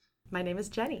My name is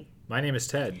Jenny. My name is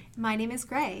Ted. My name is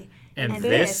Gray. And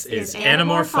this is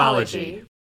Animorphology.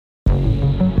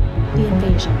 The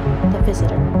invasion, the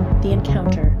visitor, the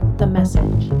encounter, the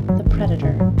message, the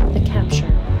predator, the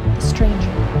capture, the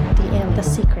stranger, the alien, the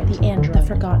secret, the android, the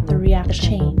forgotten, the reaction,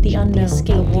 the chain, the unknown, the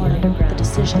escape, the underground, the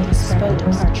decision, the slow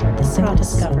departure, the simple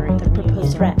discovery, the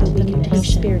proposed threat, the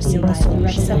communication, the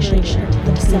solution, separation,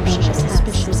 the deception, the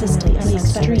suspicious, the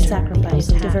unexpected, sacrifice,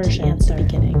 the diversion, the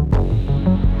beginning.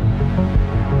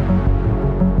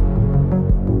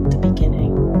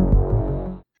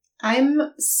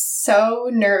 I'm so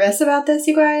nervous about this,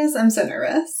 you guys. I'm so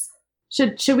nervous.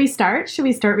 Should we start? Should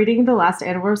we start reading the last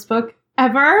Animorphs book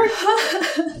ever?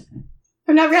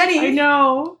 I'm not ready. I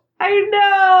know.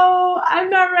 I'm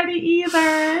not ready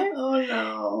either. Oh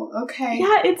no. Okay.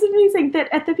 Yeah, it's amazing that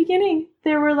at the beginning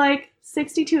there were like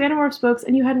 62 Animorphs books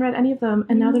and you hadn't read any of them,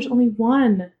 and now there's only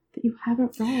one that you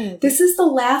haven't read. This is the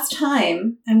last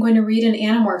time I'm going to read an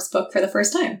Animorphs book for the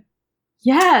first time.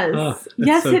 Yes. Oh,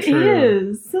 yes, so it true.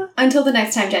 is. Until the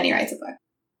next time Jenny writes a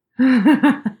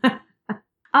book.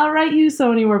 I'll write you so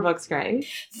many more books, Gray.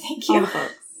 Thank All you. the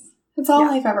books. That's all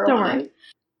I've ever Don't wanted. worry.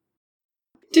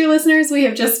 Dear listeners, we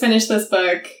have just finished this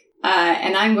book,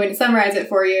 and I'm going to summarize it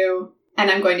for you,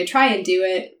 and I'm going to try and do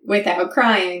it without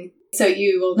crying, so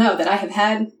you will know that I have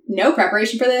had no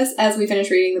preparation for this as we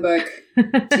finish reading the book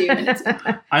 2 minutes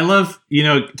ago. I love,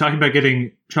 talking about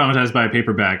getting traumatized by a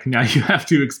paperback. Now you have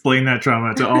to explain that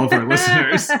trauma to all of our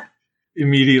listeners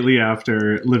immediately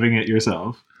after living it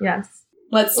yourself. Yes.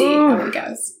 Let's see how it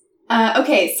goes.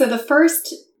 Okay, so the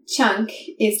first chunk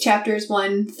is chapters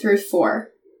 1 through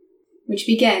 4, which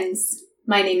begins,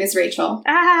 "My name is Rachel."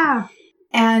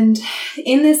 And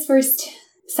in this first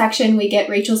section, we get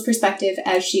Rachel's perspective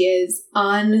as she is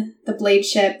on the Blade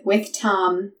ship with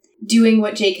Tom, doing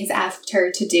what Jake has asked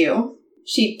her to do.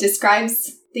 She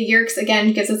describes the Yeerks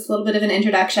again, gives us a little bit of an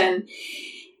introduction,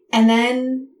 and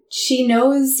then she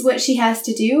knows what she has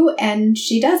to do, and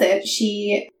she does it.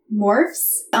 She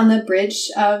morphs on the bridge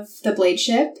of the Blade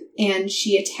ship, and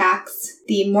she attacks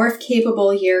the morph-capable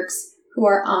Yeerks who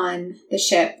are on the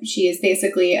ship. She is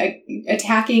basically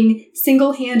attacking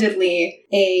single-handedly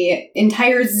a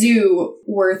entire zoo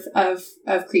worth of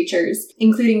creatures,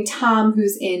 including Tom,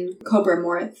 who's in Cobra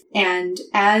Morph. And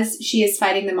as she is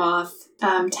fighting them off,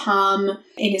 Tom,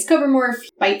 in his Cobra Morph,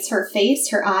 bites her face,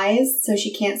 her eyes, so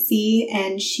she can't see,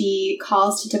 and she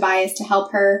calls to Tobias to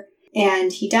help her,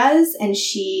 and he does, and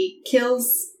she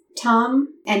kills Tom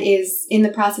and is in the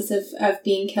process of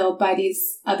being killed by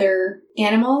these other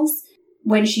animals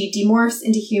when she demorphs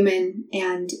into human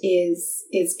and is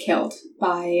killed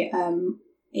by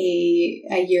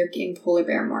a Yeerk in polar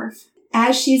bear morph.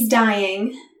 As she's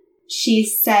dying, she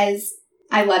says,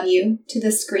 "I love you," to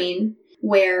the screen,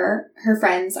 where her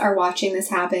friends are watching this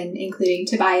happen, including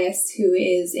Tobias, who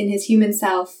is in his human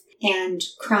self and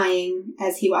crying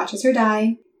as he watches her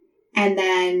die. And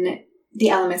then the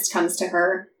Ellimist comes to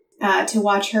her to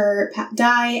watch her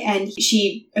die, and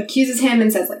she accuses him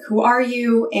and says, "Who are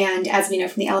you?" And as we know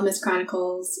from the Ellimist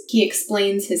Chronicles, he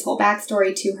explains his whole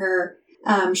backstory to her.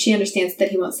 She understands that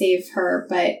he won't save her,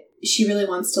 but she really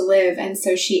wants to live, and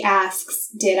so she asks,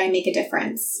 "Did I make a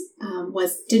difference?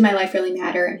 Did my life really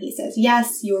matter?" And he says,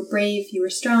 "Yes, you were brave, you were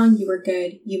strong, you were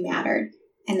good, you mattered."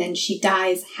 And then she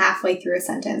dies halfway through a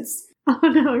sentence. Oh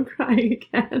no, I'm crying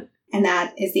again. And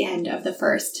that is the end of the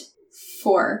first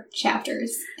 4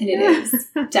 chapters. And it is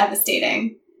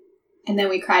devastating. And then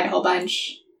we cried a whole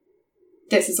bunch.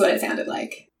 This is what it sounded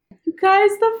like. You guys,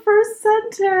 the first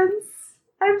sentence.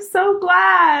 I'm so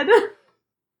glad.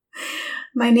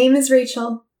 "My name is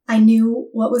Rachel. I knew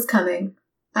what was coming.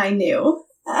 I knew."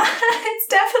 It's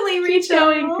definitely Rachel. Keep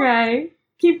going, Gray.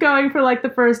 Keep going for the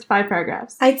first 5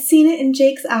 paragraphs. I'd seen it in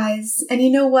Jake's eyes. And you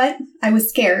know what? I was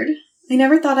scared. I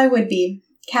never thought I would be.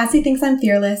 Cassie thinks I'm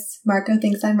fearless. Marco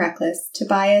thinks I'm reckless.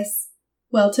 Tobias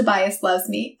loves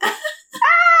me.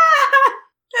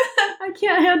 I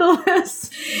can't handle this.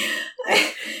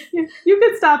 You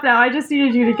can stop now. I just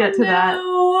needed you to get to that.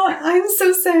 No, I'm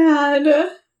so sad.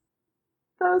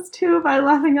 Those 2 by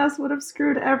loving us would have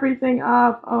screwed everything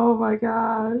up. Oh my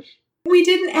gosh. We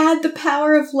didn't add the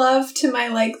power of love to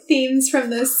my themes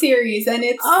from this series, and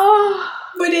it's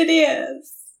but it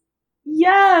is.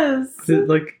 Yes.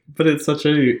 But it's such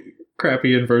a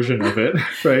crappy inversion of it,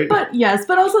 right? But yes,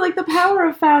 but also the power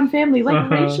of found family.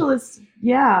 Rachel is,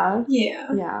 yeah.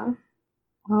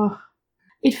 Oh,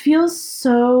 it feels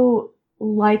so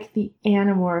like the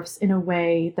Animorphs in a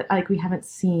way that we haven't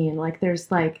seen. There's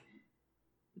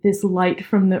this light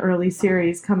from the early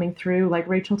series coming through,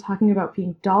 Rachel talking about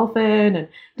being dolphin and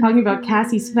talking about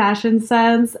Cassie's fashion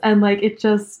sense, and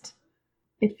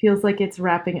it feels like it's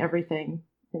wrapping everything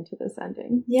into this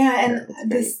ending. Yeah, and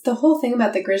the whole thing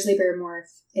about the grizzly bear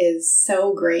morph is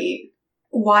so great.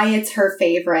 Why it's her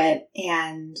favorite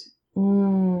and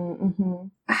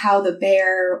how the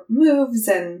bear moves,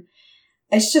 and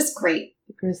it's just great.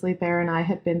 The grizzly bear and I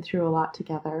had been through a lot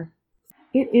together.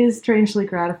 It is strangely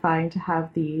gratifying to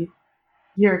have the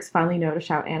Yeerks finally know to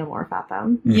shout Animorph at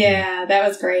them. Yeah, that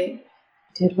was great.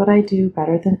 Did what I do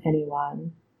better than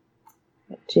anyone.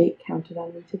 What Jake counted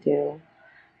on me to do.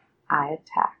 I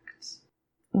attacked.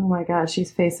 Oh my god,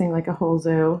 she's facing like a whole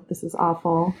zoo. This is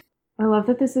awful. I love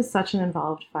that this is such an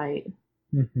involved fight.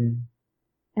 And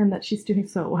that she's doing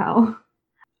so well.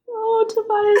 Oh,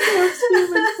 Tobias loves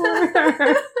human for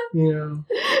her. Yeah.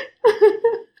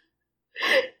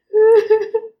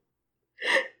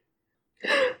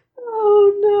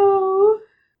 Oh no.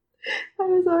 I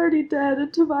was already dead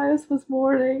and Tobias was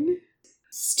mourning.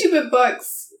 Stupid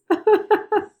books.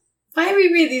 Why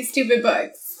reread these stupid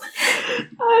books?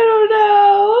 I don't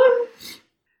know.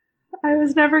 I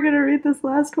was never going to read this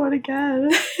last one again.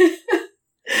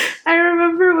 I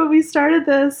remember when we started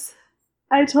this,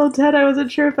 I told Ted I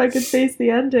wasn't sure if I could face the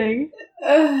ending.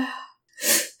 And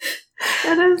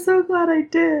I'm so glad I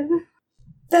did.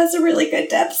 That's a really good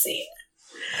death scene.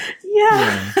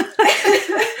 Yeah.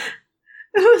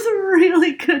 It was a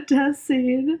really good death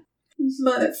scene.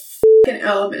 Motherfucking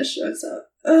Alamus shows up.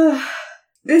 Ugh.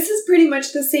 This is pretty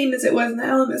much the same as it was in the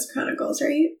Alamus Chronicles,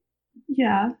 right?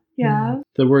 Yeah, yeah.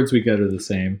 The words we get are the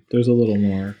same. There's a little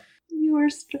more.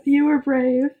 You were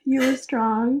brave. You were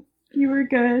strong. You were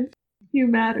good. You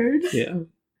mattered. Yeah.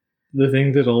 The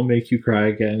thing that'll make you cry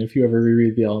again if you ever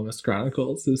reread the Alamus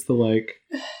Chronicles is the, like,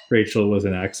 Rachel was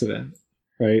an accident,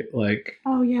 right? Like,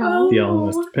 oh, yeah. The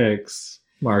Alamist picks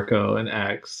Marco and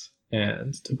Axe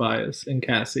and Tobias and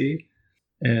Cassie,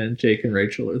 and Jake and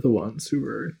Rachel are the ones who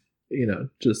were, you know,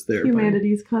 just there.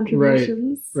 Humanity's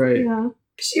contributions. Right. Yeah.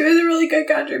 She was a really good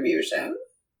contribution.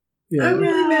 Yeah. I'm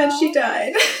really mad she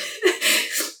died.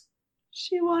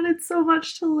 She wanted so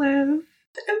much to live.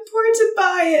 And poor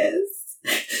Tobias.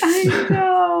 I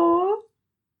know.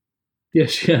 Yeah,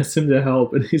 she asked him to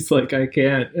help, and he's like, I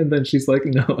can't. And then she's like,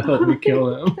 no, help me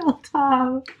kill him. Kill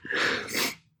Tom.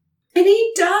 And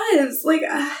he does. Like,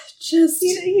 just...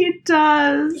 He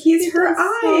does. He's her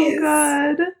eyes. So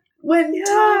good. When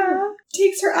Tom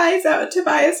takes her eyes out,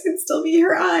 Tobias can still be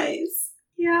her eyes.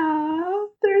 Yeah.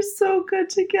 They're so good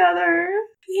together.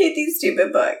 I hate these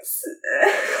stupid books.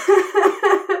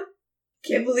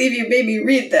 Can't believe you made me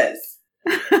read this.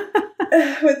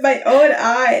 With my own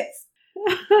eyes.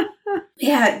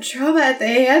 Yeah, Trauma at the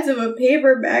Hands of a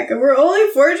Paperback, and we're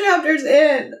only 4 chapters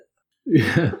in.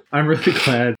 Yeah, I'm really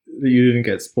glad that you didn't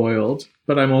get spoiled,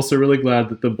 but I'm also really glad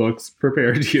that the books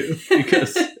prepared you,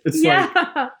 because it's not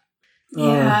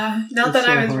that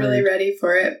I was really ready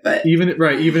for it, but even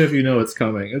if you know it's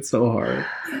coming, it's so hard.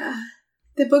 Yeah,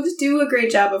 the books do a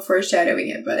great job of foreshadowing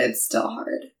it, but it's still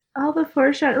hard. All the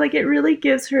foreshadowing, like, it really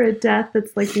gives her a death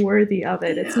that's, like, worthy of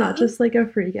it. Yeah. It's not just, like, a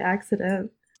freak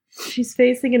accident. She's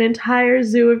facing an entire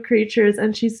zoo of creatures,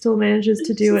 and she still manages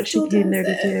to do what she came there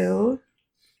to do.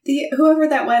 Whoever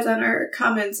that was on our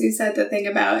comments who said the thing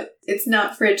about it's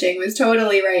not fridging was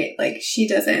totally right. Like, she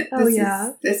doesn't.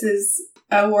 This is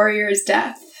a warrior's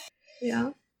death. Yeah.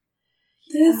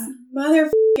 This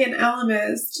motherfucking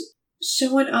Alamist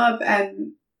showing up,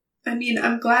 and I mean,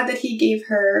 I'm glad that he gave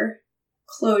her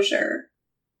closure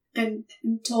and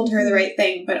told her the right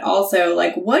thing, but also,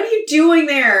 like, what are you doing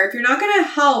there? If you're not gonna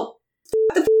help,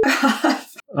 f*** the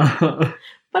f*** off.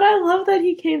 But I love that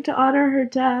he came to honor her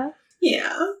death.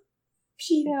 Yeah.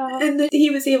 And that he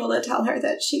was able to tell her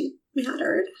that she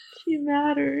mattered. She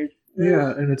mattered.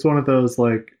 Yeah, and it's one of those,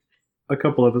 like, a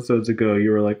couple episodes ago,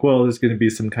 you were like, well, there's going to be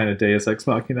some kind of Deus Ex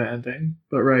Machina ending.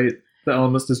 But, right, the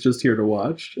Alamist is just here to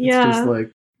watch. It's just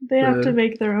like... They have to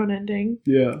make their own ending.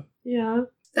 Yeah. Yeah.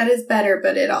 That is better,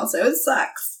 but it also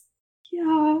sucks.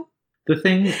 Yeah. The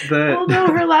thing that... Oh no,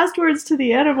 her last words to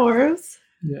the Animorphs.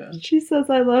 Yeah. She says,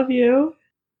 I love you.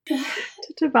 To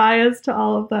Tobias, to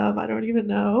all of them. I don't even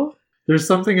know. There's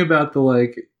something about the,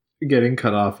 like, getting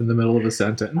cut off in the middle of a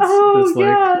sentence. Oh,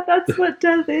 yeah, that's what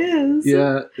death is.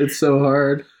 Yeah, it's so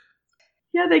hard.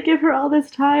 Yeah, they give her all this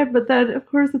time, but then, of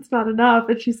course, it's not enough,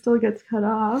 and she still gets cut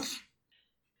off.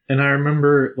 And I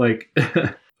remember, like...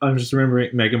 I'm just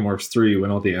remembering Megamorphs 3 when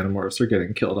all the Animorphs are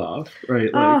getting killed off,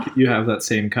 right? Like, you have that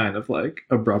same kind of, like,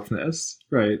 abruptness,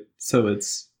 right? So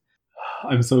it's...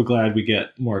 I'm so glad we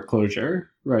get more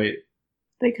closure, right?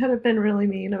 They could have been really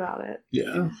mean about it.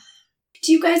 Yeah.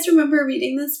 Do you guys remember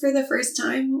reading this for the first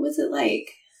time? What was it like?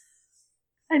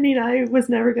 I mean, I was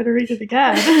never going to read it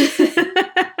again.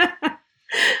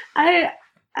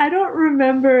 I don't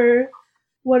remember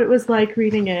what it was like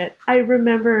reading it. I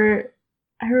remember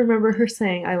her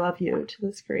saying "I love you" to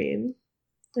the screen.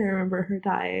 I remember her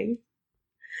dying.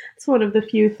 It's one of the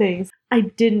few things I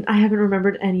haven't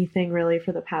remembered anything really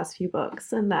for the past few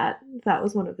books, and that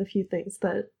was one of the few things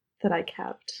that I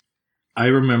kept. I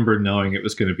remember knowing it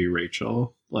was going to be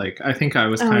Rachel. Like, I think I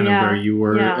was kind of where you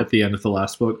were at the end of the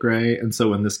last book, Gray. And so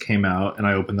when this came out and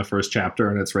I opened the first chapter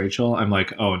and it's Rachel, I'm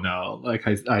like, oh no. Like,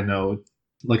 I know,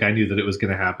 like, I knew that it was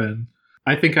going to happen.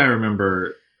 I think I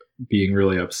remember being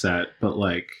really upset, but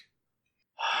like,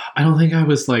 I don't think I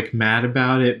was like mad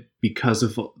about it because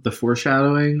of the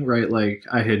foreshadowing, right? Like,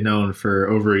 I had known for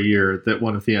over a year that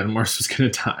one of the Animorphs was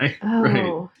going to die,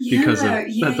 right? Yeah, because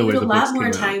of the way the books came out. You had a lot more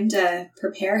time to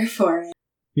prepare for it.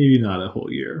 Maybe not a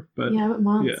whole year, but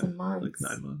months and months,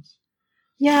 like 9 months.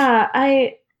 Yeah,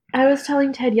 I was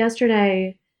telling Ted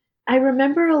yesterday, I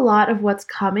remember a lot of what's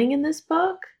coming in this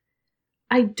book.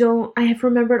 I have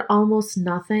remembered almost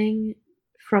nothing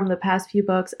from the past few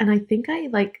books, and I think I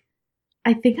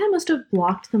must have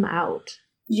blocked them out.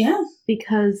 Yeah.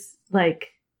 Because, like,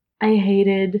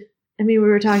 we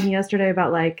were talking yesterday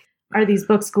about, like, are these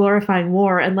books glorifying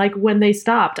war? And, like, when they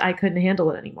stopped, I couldn't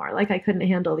handle it anymore. Like, I couldn't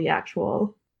handle the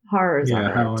actual horrors of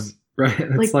it. Right.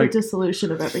 And it's like the dissolution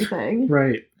of everything.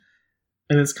 Right.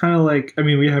 And it's kind of like, I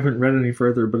mean, we haven't read any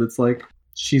further, but it's like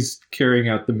she's carrying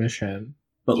out the mission.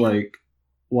 But, like,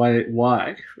 why?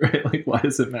 Right? Like, why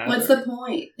does it matter? What's the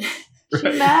point?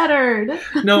 She mattered.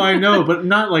 No, I know, but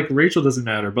not like Rachel doesn't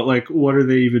matter. But like, what are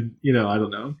they even, I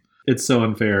don't know. It's so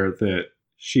unfair that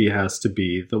she has to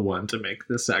be the one to make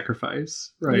this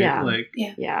sacrifice, right? Yeah. Like,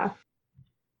 yeah.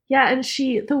 And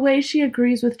the way she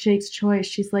agrees with Jake's choice,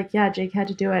 she's like, yeah, Jake had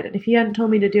to do it. And if he hadn't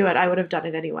told me to do it, I would have done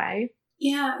it anyway.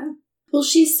 Yeah. Well,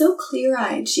 she's so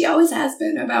clear-eyed. She always has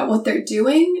been about what they're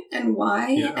doing and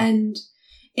why. Yeah. And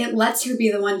it lets her be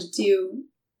the one to do,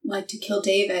 like, to kill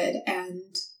David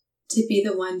and to be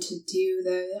the one to do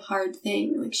the hard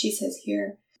thing. Like she says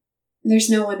here, there's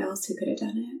no one else who could have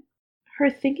done it. Her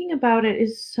thinking about it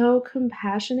is so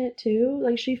compassionate too.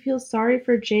 Like she feels sorry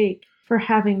for Jake for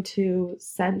having to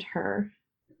send her.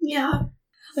 Yeah.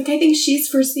 Like I think she's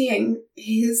foreseeing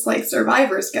his like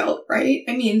survivor's guilt, right?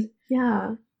 I mean,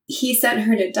 yeah. He sent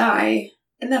her to die.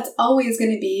 And that's always going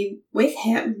to be with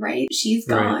him, right? She's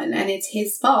gone, and it's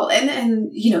his fault.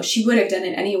 And she would have done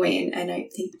it anyway, and I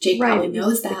think Jake probably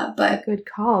knows that. But good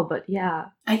call, but yeah.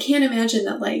 I can't imagine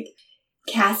that, like,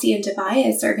 Cassie and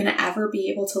Tobias are going to ever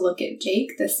be able to look at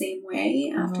Jake the same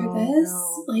way after this.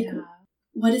 No. Like,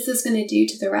 what is this going to do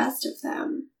to the rest of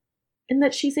them? And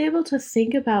that she's able to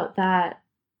think about that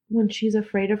when she's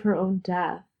afraid of her own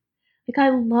death. Like,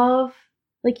 I love,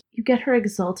 like, you get her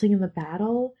exulting in the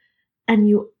battle, and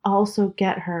you also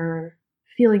get her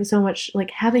feeling so much,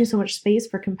 like having so much space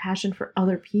for compassion for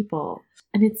other people.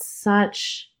 And it's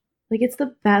such, like, it's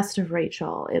the best of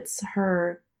Rachel. It's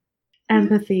her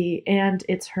empathy and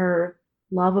it's her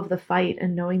love of the fight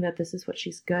and knowing that this is what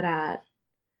she's good at.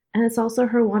 And it's also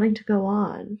her wanting to go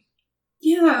on.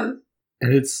 Yeah.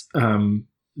 And it's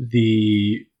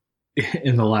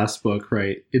in the last book,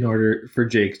 right, in order for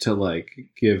Jake to like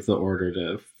give the order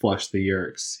to flush the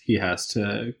Yeerks, he has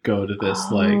to go to this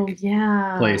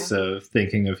place of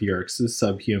thinking of Yeerks as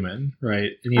subhuman,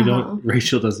 right? And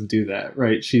Rachel doesn't do that,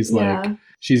 right? She's like,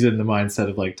 she's in the mindset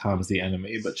of like Tom's the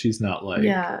enemy, but she's not like,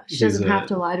 she doesn't have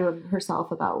to lie to herself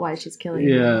about why she's killing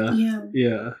him.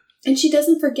 Yeah. And she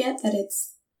doesn't forget that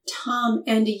it's Tom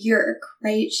and a Yeerk,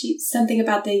 right? Something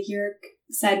about the Yeerk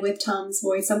said with Tom's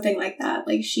voice, something like that.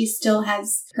 Like, she still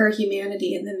has her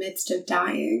humanity in the midst of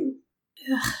dying.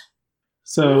 Ugh.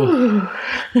 So,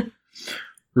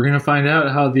 we're going to find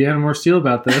out how the Animorphs feel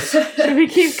about this. Should we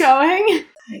keep going?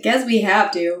 I guess we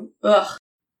have to. Ugh.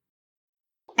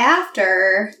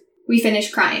 After we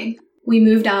finished crying, we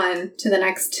moved on to the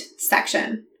next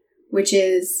section, which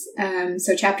is,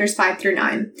 chapters 5 through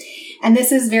 9. And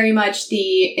this is very much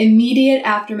the immediate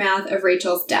aftermath of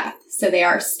Rachel's death. So they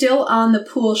are still on the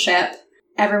pool ship.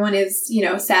 Everyone is,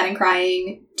 sad and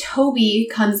crying. Toby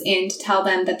comes in to tell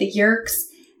them that the Yeerks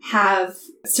have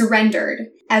surrendered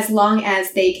as long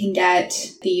as they can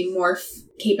get the morph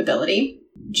capability.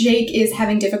 Jake is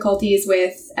having difficulties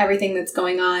with everything that's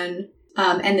going on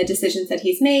and the decisions that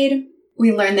he's made.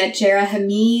 We learn that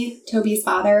Jerahami, Toby's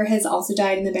father, has also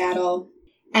died in the battle.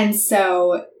 And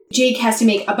so Jake has to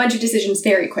make a bunch of decisions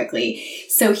very quickly.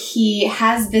 So he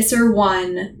has Visser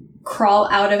 1 crawl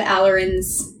out of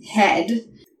Alarin's head,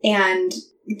 and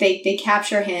they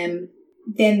capture him.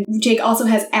 Then Jake also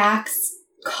has Axe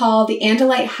call the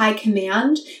Andalite High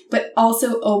Command, but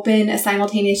also open a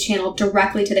simultaneous channel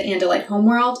directly to the Andalite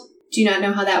homeworld. do not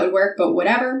know how that would work, but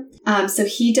whatever. So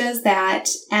he does that,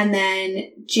 and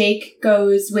then Jake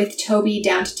goes with Toby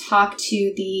down to talk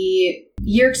to the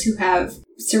Yeerks who have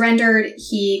surrendered.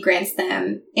 He grants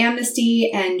them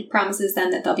amnesty and promises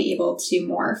them that they'll be able to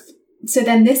morph. So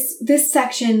then this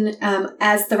section,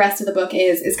 as the rest of the book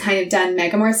is kind of done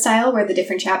Megamorph style, where the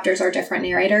different chapters are different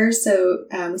narrators. So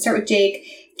we start with Jake.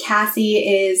 Cassie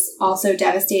is also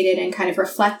devastated and kind of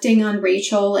reflecting on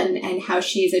Rachel and how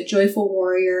she's a joyful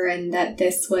warrior and that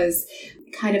this was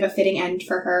kind of a fitting end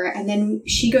for her. And then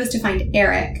she goes to find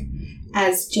Eric,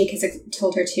 as Jake has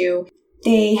told her to.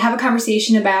 They have a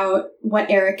conversation about what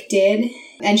Eric did,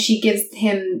 and she gives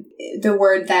him the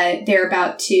word that they're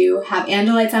about to have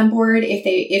Andalites on board. If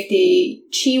the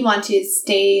Chee want to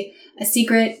stay a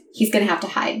secret, he's going to have to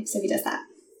hide. So he does that.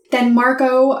 Then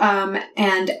Marco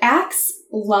and Axe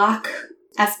lock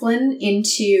Esplin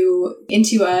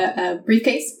into a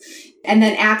briefcase, and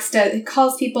then Axe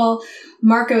calls people.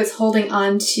 Marco is holding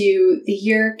on to the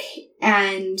Yeerk,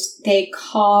 and they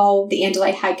call the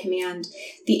Andalite High Command.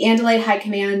 The Andalite High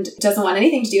Command doesn't want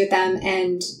anything to do with them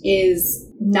and is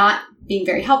not being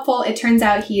very helpful. It turns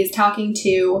out he is talking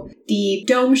to the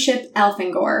dome ship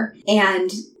Elfangor, and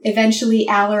eventually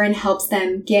Alarin helps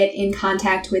them get in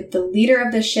contact with the leader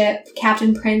of the ship,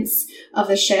 Captain Prince of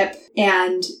the ship,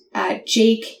 and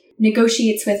Jake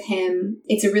negotiates with him.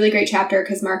 It's a really great chapter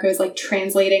because Marco is like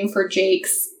translating for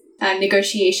Jake's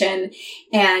negotiation,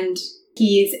 and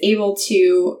he's able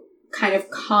to kind of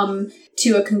come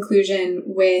to a conclusion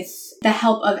with the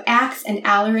help of Axe and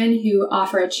Alarin, who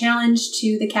offer a challenge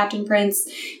to the Captain Prince.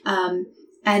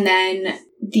 And then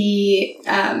the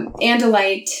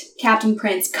Andalite Captain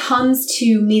Prince comes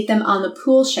to meet them on the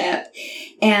pool ship.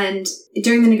 And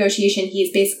during the negotiation,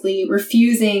 he's basically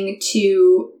refusing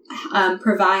to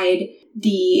provide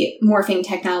the morphing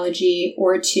technology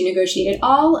or to negotiate at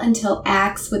all until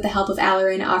Axe, with the help of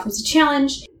Alarin, offers a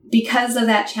challenge. Because of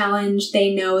that challenge,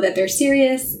 they know that they're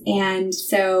serious, and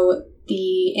so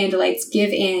the Andalites give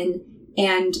in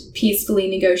and peacefully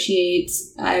negotiate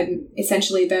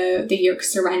essentially the Yeerk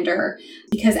surrender.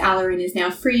 Because Alarin is now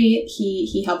free,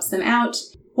 he helps them out.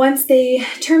 Once the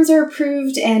terms are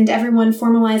approved and everyone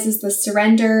formalizes the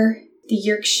surrender, the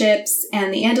Yeerk ships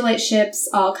and the Andalite ships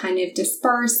all kind of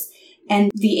disperse,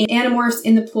 and the Animorphs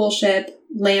in the pool ship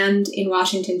land in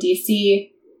Washington, D.C.,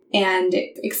 and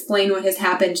explain what has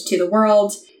happened to the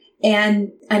world.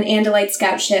 And an Andalite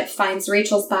scout ship finds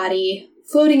Rachel's body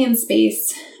floating in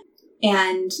space,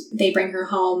 and they bring her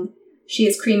home. She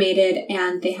is cremated,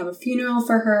 and they have a funeral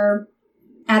for her.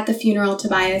 At the funeral,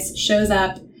 Tobias shows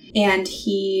up, and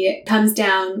he comes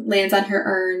down, lands on her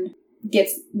urn,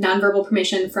 gets nonverbal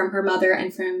permission from her mother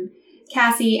and from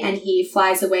Cassie, and he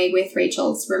flies away with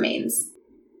Rachel's remains.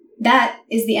 That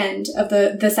is the end of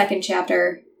the second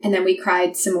chapter. And then we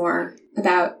cried some more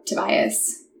about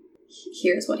Tobias.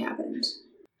 Here's what happened.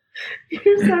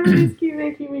 Your summaries keep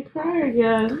making me cry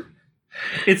again.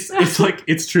 It's like,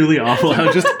 it's truly awful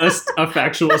how just a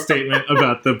factual statement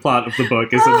about the plot of the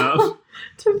book is enough.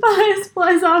 Tobias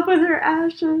flies off with her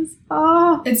ashes.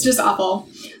 Oh. It's just awful.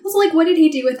 Also, like, what did he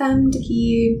do with them?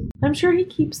 I'm sure he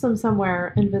keeps them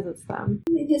somewhere and visits them.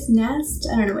 In his nest?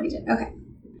 I don't know what he did. Okay.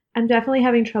 I'm definitely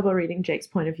having trouble reading Jake's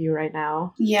point of view right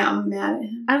now. Yeah, I'm mad at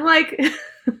him. I'm like,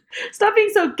 stop being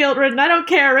so guilt-ridden. I don't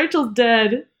care. Rachel's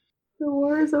dead. The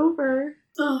war is over.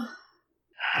 Oh.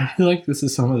 I feel like this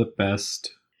is some of the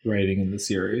best writing in the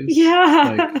series.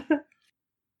 Yeah. Like,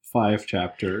 5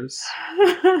 chapters.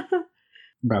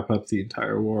 Wrap up the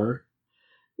entire war.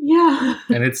 Yeah.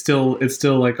 And it's still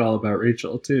like all about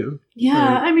Rachel too.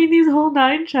 Yeah, right? I mean these whole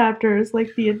 9 chapters,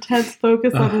 like the intense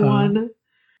focus on one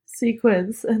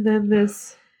sequence, and then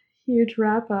this huge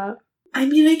wrap up. I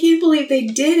mean, I can't believe they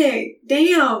did it.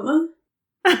 Damn.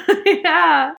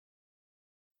 Yeah.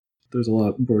 There's a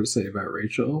lot more to say about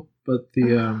Rachel, but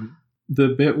the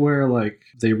bit where like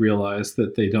they realize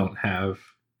that they don't have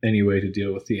any way to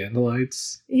deal with the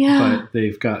Andalites, but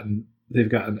they've gotten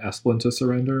Esplin to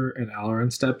surrender, and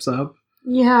Alarin steps up.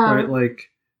 Yeah. Right? Like,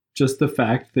 just the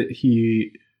fact that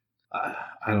he...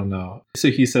 I don't know. So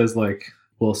he says, like,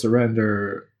 we'll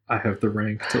surrender. I have the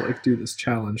rank to, like, do this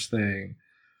challenge thing.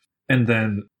 And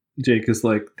then Jake is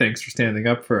like, thanks for standing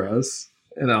up for us.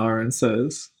 And Alarin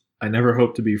says, I never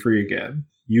hope to be free again.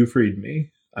 You freed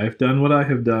me. I have done what I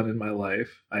have done in my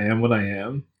life. I am what I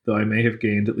am, though I may have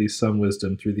gained at least some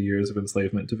wisdom through the years of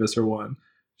enslavement to Visser One.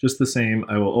 Just the same,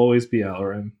 I will always be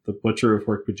Alarin, the butcher of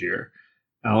Hork-Bajir.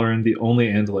 Alarin, the only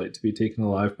Andalite to be taken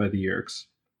alive by the Yeerks.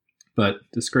 But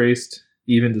disgraced,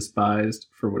 even despised,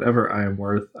 for whatever I am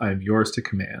worth, I am yours to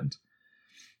command.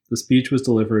 The speech was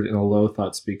delivered in a low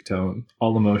thought-speak tone,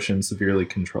 all emotion severely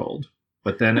controlled.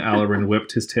 But then Alarin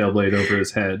whipped his tail blade over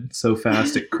his head, so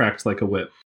fast it cracked like a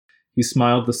whip. He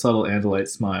smiled the subtle Andalite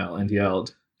smile and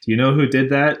yelled, "Do you know who did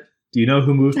that? Do you know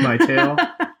who moved my tail?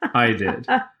 I did.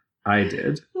 I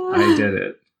did. I did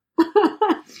it."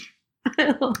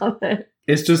 I love it.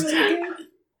 It's just...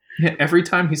 Yeah, every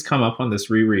time he's come up on this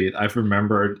reread, I've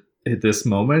remembered this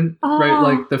moment, right?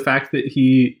 Like the fact that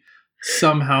he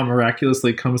somehow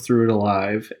miraculously comes through it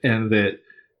alive, and that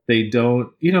they don't,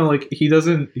 like he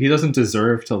doesn't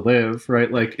deserve to live,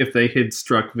 right? Like if they had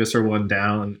struck Visser One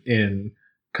down in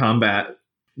combat,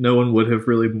 no one would have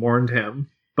really mourned him,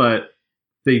 but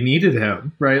they needed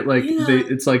him, right? Like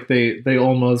it's like they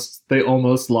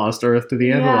almost lost Earth to the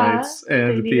Andalites,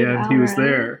 and at the end he was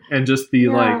there, and just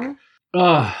the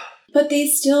But he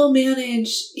still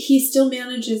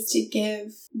manages to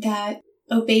give that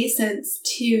obeisance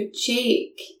to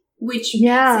Jake, which makes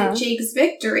it Jake's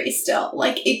victory still.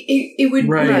 Like, it would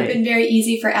have been very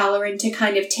easy for Alarin to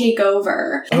kind of take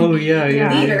over and be the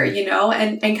leader,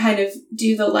 and kind of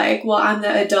do the well, I'm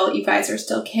the adult, you guys are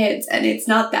still kids. And it's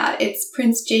not that. It's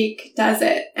Prince Jake does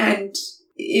it and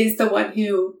is the one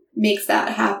who makes that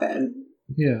happen.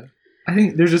 Yeah. I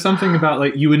think there's just something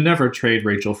about you would never trade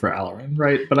Rachel for Alarin,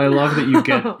 right? But I love that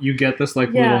you get this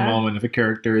little moment of a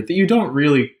character that you don't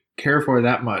really care for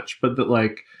that much, but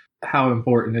that how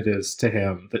important it is to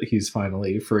him that he's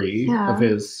finally free of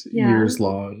his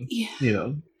years-long,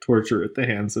 torture at the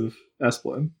hands of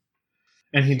Esplin.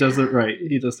 And he does it right.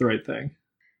 He does the right thing.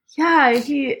 Yeah,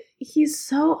 he's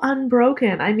so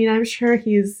unbroken. I mean, I'm sure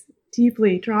he's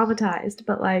deeply traumatized,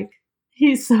 but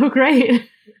he's so great.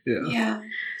 Yeah.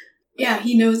 Yeah,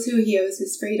 he knows who he owes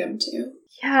his freedom to.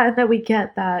 Yeah, and that we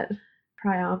get that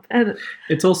triumph. And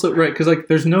it's also right because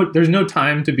there's no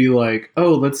time to be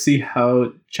oh, let's see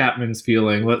how Chapman's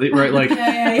feeling, right?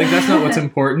 That's not what's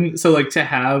important. So to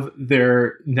have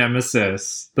their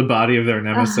nemesis, the body of their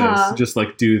nemesis, just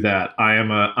do that. I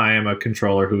am a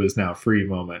controller who is now free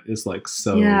moment is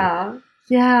so.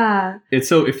 Yeah. It's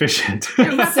so efficient.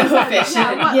 It's so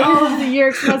efficient. All of the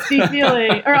Yeerks must be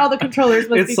feeling, or all the controllers must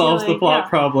be feeling. It solves the plot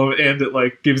problem, and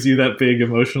it gives you that big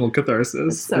emotional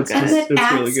catharsis. It's so good. And that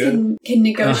Axe can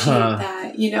negotiate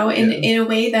that, in a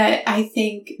way that I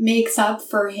think makes up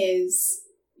for his,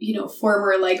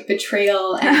 former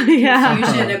betrayal and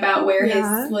confusion about where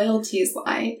his loyalties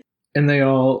lie. And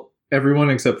everyone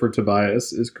except for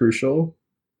Tobias is crucial.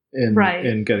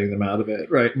 In getting them out of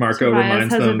it, right? Marco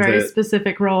reminds them that has a very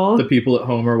specific role. The people at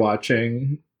home are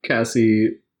watching.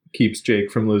 Cassie keeps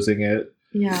Jake from losing it.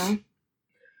 Yeah.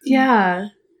 Yeah.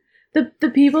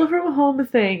 The people from home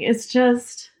thing is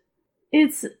just,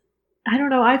 I don't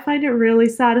know, I find it really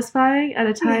satisfying at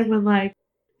a time when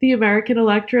the American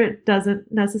electorate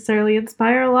doesn't necessarily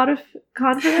inspire a lot of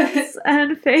confidence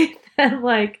and faith, and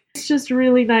it's just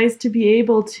really nice to be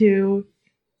able to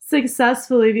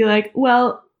successfully be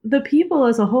well, the people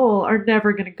as a whole are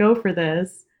never going to go for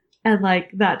this, and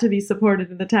that to be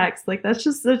supported in the text, that's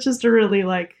just a really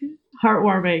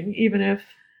heartwarming, even if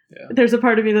there's a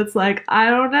part of me that's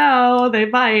I don't know, they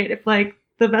might, if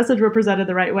the message were presented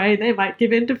the right way, they might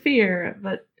give in to fear,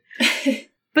 but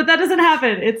but that doesn't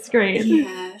happen. It's great.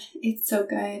 Yeah, it's so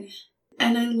good.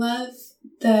 And I love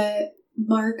that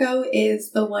Marco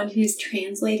is the one who's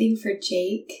translating for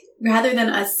Jake, rather than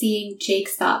us seeing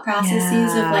Jake's thought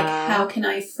processes of how can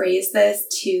I phrase this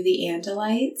to the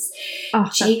Andalites.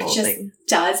 Jake just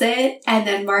does it, and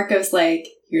then Marco's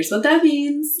here's what that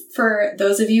means for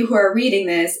those of you who are reading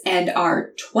this and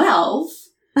are 12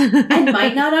 and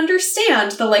might not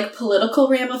understand the political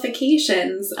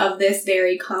ramifications of this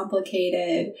very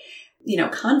complicated,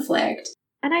 conflict.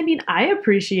 And I mean, I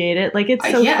appreciate it. It's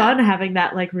so fun having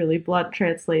that really blunt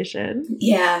translation.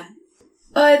 Yeah.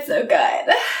 Oh, it's so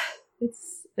good.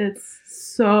 It's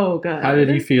so good. How did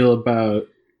you feel about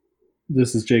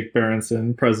 "This is Jake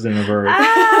Berenson, President of Earth"?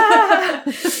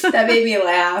 That made me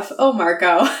laugh. Oh,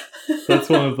 Marco. That's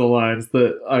one of the lines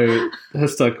that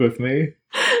has stuck with me.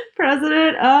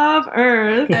 President of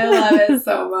Earth. I love it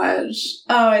so much.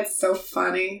 Oh, it's so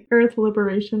funny. Earth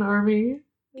Liberation Army.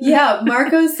 Yeah,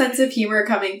 Marco's sense of humor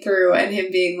coming through, and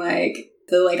him being I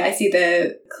see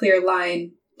the clear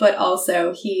line, but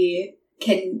also he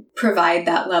can provide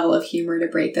that level of humor to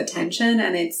break the tension,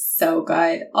 and it's so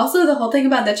good. Also, the whole thing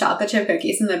about the chocolate chip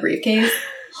cookies in the briefcase,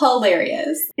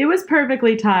 hilarious. It was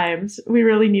perfectly timed. We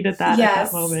really needed that at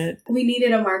that moment. We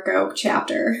needed a Marco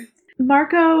chapter.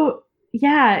 Marco,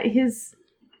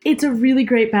 it's a really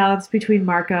great balance between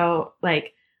Marco,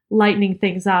 lightening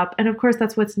things up, and of course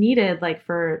that's what's needed,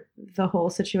 for the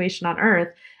whole situation on Earth,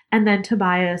 and then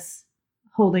Tobias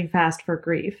holding fast for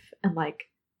grief, and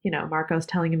Marco's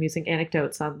telling amusing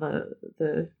anecdotes on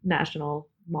the national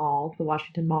mall, the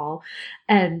Washington Mall,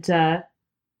 and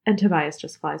Tobias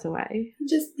just flies away. He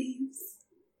just leaves.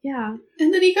 Yeah.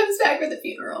 And then he comes back for the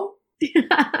funeral.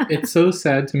 It's so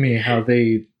sad to me how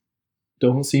they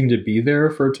don't seem to be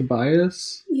there for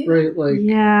Tobias, right? Like,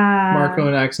 Marco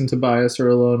and Ax and Tobias are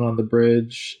alone on the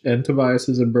bridge, and Tobias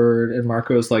is a bird, and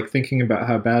Marco's like thinking about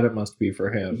how bad it must be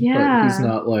for him, but he's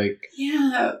not like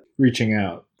reaching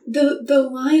out. The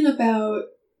line about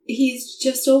he's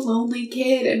just a lonely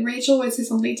kid and Rachel was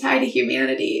his only tie to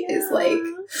humanity is like,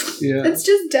 it's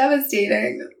just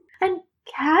devastating. And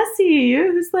Cassie,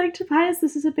 who's like, Tobias,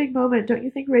 this is a big moment. Don't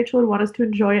you think Rachel would want us to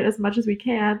enjoy it as much as we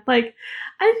can? Like,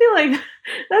 I feel like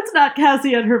that's not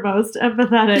Cassie at her most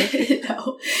empathetic.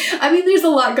 No. I mean, there's a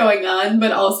lot going on,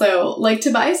 but also, like,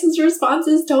 Tobias's response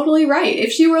is totally right.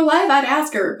 If she were alive, I'd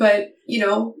ask her, but, you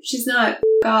know, she's not.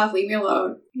 Off, leave me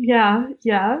alone. Yeah.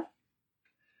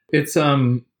 It's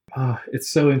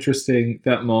so interesting,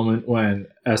 that moment when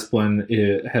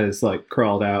Esplin has, like,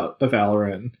 crawled out of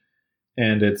Alarin,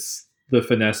 and it's the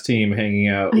finesse team hanging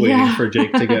out waiting for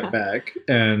Jake to get back,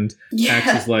 and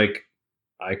Ax is like,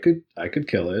 I could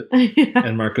kill it.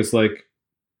 And Marco's like,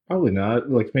 probably not,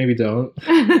 like, maybe don't.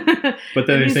 But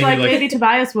then he's thinking, like, maybe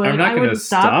Tobias would. I'm not going to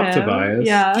stop Tobias.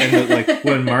 Yeah. And like,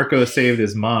 when Marco saved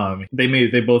his mom,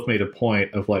 they both made a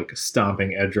point of like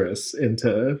stomping Edris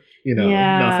into,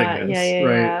 nothingness,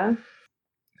 right? Yeah.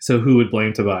 So who would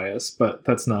blame Tobias? But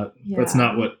that's not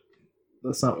what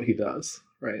he does.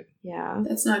 Right. Yeah.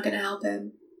 That's not going to help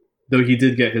him. Though he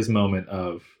did get his moment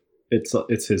of,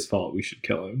 it's his fault, we should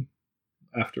kill him,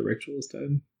 after Rachel is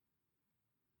dead.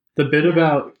 The bit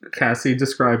about Cassie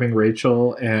describing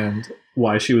Rachel and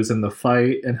why she was in the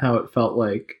fight and how it felt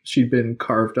like she'd been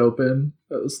carved open,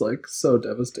 that was like so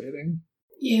devastating.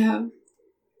 Yeah.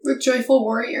 With Joyful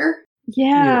Warrior.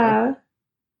 Yeah.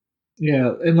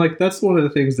 Yeah, and like that's one of the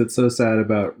things that's so sad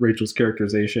about Rachel's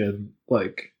characterization,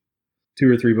 like 2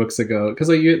 or 3 books ago, because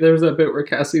like there was that bit where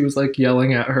Cassie was like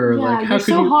yelling at her, like, "How could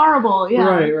you?" Horrible. Yeah,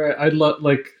 right. I'd love,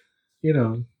 like,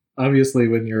 obviously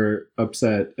when you're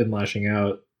upset and lashing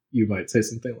out, you might say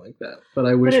something like that. But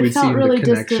I wish we'd seen really the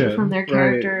connection distant from their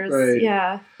characters. Right.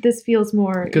 Yeah, this feels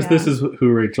more because this is who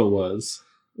Rachel was.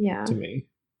 Yeah, to me.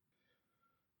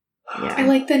 Yeah. I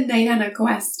like the Night on a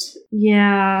Quest.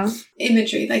 Yeah,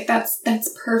 imagery, like that's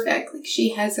perfect. Like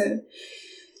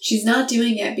she's not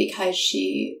doing it because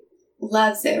she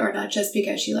loves it, or not just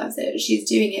because she loves it. She's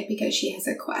doing it because she has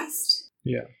a quest.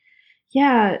 Yeah.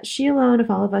 Yeah, she alone,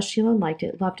 of all of us, she alone liked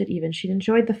it, loved it even. She'd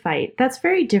enjoyed the fight. That's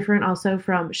very different also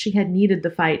from she had needed the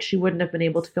fight. She wouldn't have been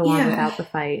able to go on without the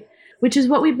fight, which is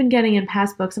what we've been getting in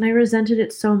past books. And I resented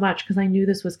it so much because I knew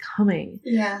this was coming.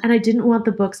 Yeah. And I didn't want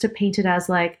the books to paint it as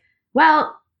like,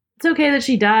 well, it's okay that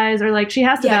she dies, or like she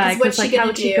has to die because like how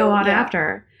would she go on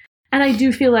after? And I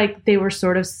do feel like they were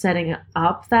sort of setting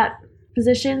up that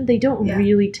position. They don't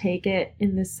really take it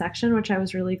in this section, which I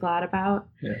was really glad about.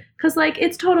 Because like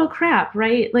it's total crap,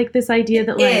 right? Like this idea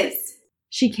that like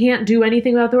she can't do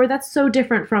anything without the war. That's so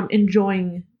different from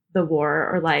enjoying the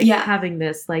war or like having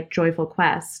this like joyful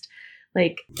quest.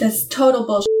 Like that's total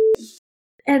bullshit.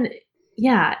 And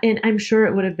and I'm sure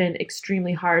it would have been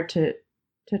extremely hard to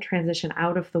transition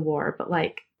out of the war, but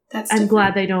like I'm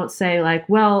glad they don't say like,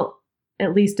 well,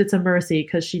 at least it's a mercy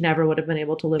because she never would have been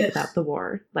able to live without the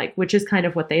war, like, which is kind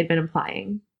of what they had been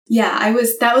implying. Yeah,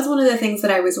 that was one of the things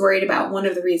that I was worried about. One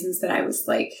of the reasons that I was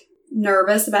like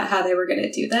nervous about how they were going to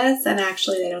do this, and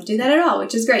actually they don't do that at all,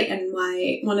 which is great. And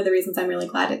one of the reasons I'm really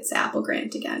glad it's Apple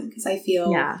Grant again, because I feel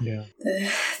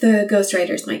the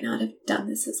ghostwriters might not have done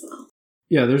this as well.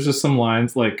 Yeah, there's just some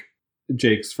lines like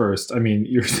Jake's first. I mean,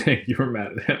 you're saying you were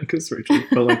mad at him because Rachel,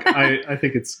 but like I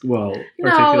think it's well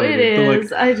articulated. No, it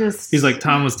is. Like, he's like,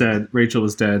 Tom was dead, Rachel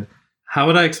was dead. How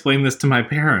would I explain this to my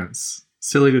parents?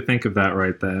 Silly to think of that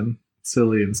right then.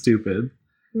 Silly and stupid.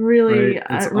 Really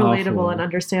relatable awful. And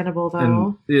understandable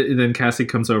though. And then Cassie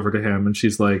comes over to him and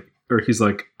he's like,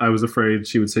 I was afraid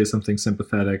she would say something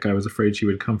sympathetic. I was afraid she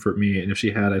would comfort me. And if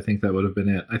she had, I think that would have been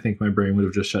it. I think my brain would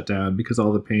have just shut down because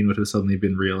all the pain would have suddenly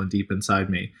been real and deep inside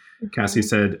me. Mm-hmm. Cassie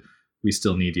said, we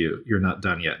still need you. You're not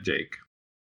done yet, Jake.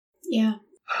 Yeah.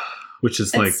 Which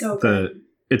is like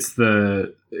it's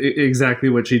exactly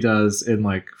what she does in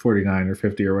like 49 or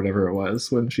 50 or whatever it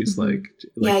was when she's like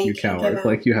you coward.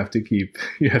 Like you have to keep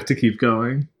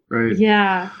going. Right.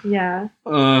 Yeah.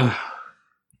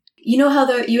 You know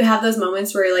how you have those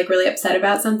moments where you're like really upset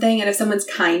about something, and if someone's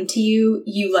kind to you,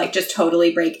 you like just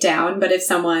totally break down. But if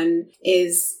someone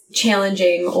is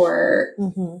challenging or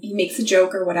makes a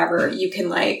joke or whatever, you can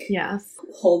like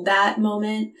hold that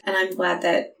moment. And I'm glad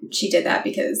that she did that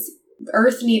because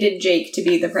Earth needed Jake to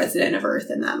be the president of Earth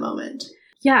in that moment.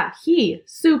 Yeah, he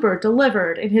super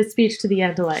delivered in his speech to the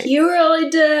Andalites. He really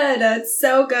did. It's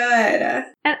so good.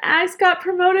 And Axe got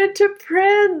promoted to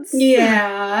prince.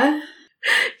 Yeah.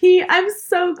 I'm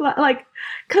so glad, like,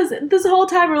 because this whole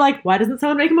time we're like, why doesn't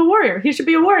someone make him a warrior? He should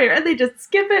be a warrior. And they just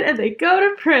skip it and they go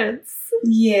to prince.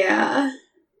 Yeah.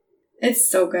 It's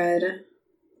so good.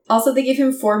 Also, they gave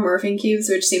him 4 morphing cubes,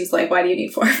 which seems like, why do you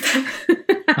need 4 of them?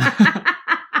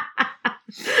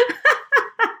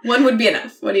 1 would be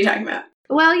enough. What are you talking about?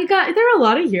 Well, there are a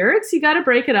lot of yurts. You got to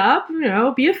break it up,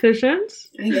 be efficient.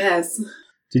 I guess.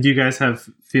 Did you guys have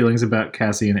feelings about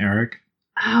Cassie and Eric?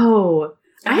 Oh,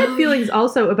 I had feelings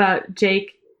also about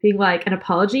Jake being like an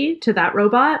apology to that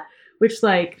robot, which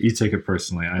like... You took it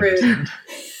personally, I rude.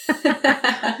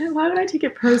 understand. Why would I take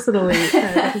it personally?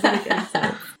 That doesn't make any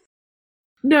sense.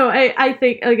 No, I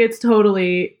think like it's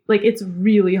totally like it's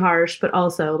really harsh, but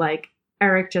also like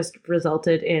Eric just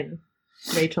resulted in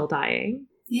Rachel dying.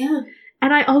 Yeah.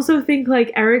 And I also think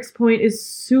like Eric's point is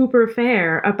super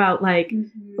fair about like,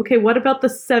 okay, what about the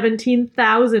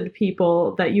 17,000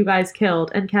 people that you guys killed?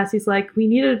 And Cassie's like, we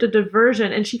needed a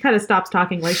diversion. And she kind of stops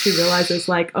talking like she realizes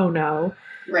like, oh no.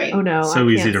 Right. Oh no. So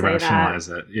easy to rationalize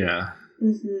it. Yeah.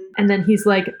 Mm-hmm. And then he's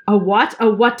like, a what? A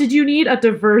what did you need? A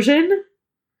diversion?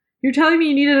 You're telling me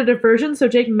you needed a diversion? So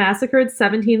Jake massacred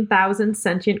 17,000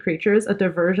 sentient creatures? A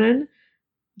diversion?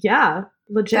 Yeah,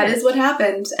 legit. That is what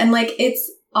happened. And like,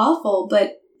 it's awful,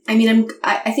 but I mean,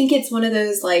 I think it's one of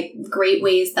those like great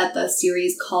ways that the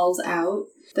series calls out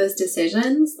those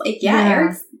decisions. Like, yeah.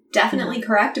 Eric's definitely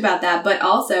correct about that, but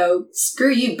also,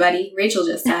 screw you, buddy. Rachel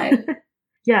just died.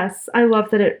 Yes, I love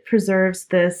that it preserves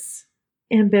this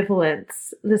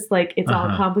ambivalence. This like, it's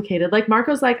all complicated. Like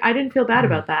Marco's like, I didn't feel bad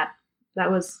about that. That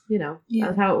was, that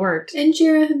was how it worked. And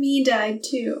Jeremy died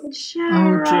too. Jera.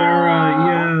 Oh,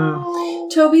 Jera,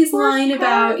 yeah. Toby's line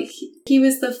about he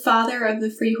was the father of the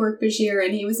Free Hork-Bajir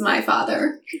and he was my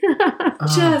father.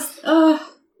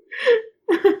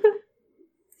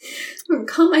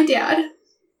 Call my dad.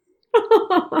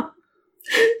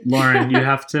 Lauren, you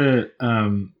have to,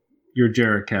 your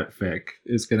Jera cat fic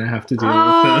is going to have to deal with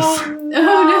this.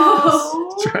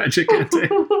 Oh, no. Tragic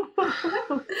ending.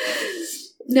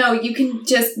 No, you can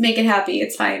just make it happy.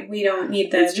 It's fine. We don't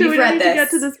need this. We've read this. To get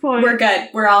to this point. We're good.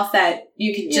 We're all set.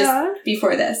 You can just,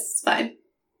 before this, it's fine.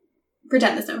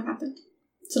 Pretend this never happened.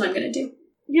 That's what I'm going to do.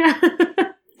 Yeah.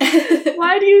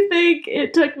 Why do you think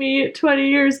it took me 20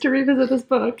 years to revisit this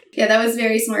book? Yeah, that was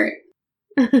very smart.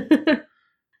 I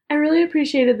really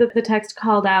appreciated that the text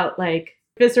called out, like,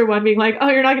 Visser 1 being like, oh,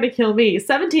 you're not going to kill me.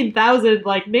 17,000,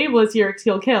 like, nameless Yeerks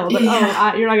you'll kill, but you're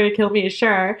not going to kill me,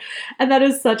 sure. And that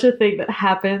is such a thing that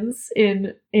happens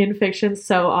in fiction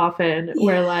so often,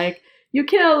 where, like, you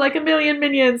kill, like, 1 million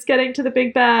minions getting to the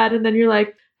big bad, and then you're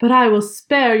like, but I will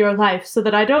spare your life so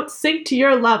that I don't sink to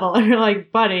your level. And you're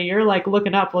like, buddy, you're, like,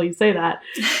 looking up while you say that.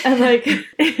 And, like,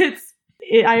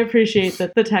 I appreciate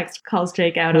that the text calls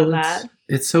Jake out on that.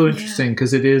 It's so interesting,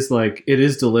 because it is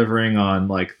delivering on,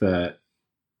 like,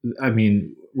 I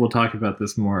mean, we'll talk about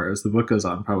this more as the book goes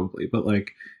on, probably, but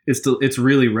like it's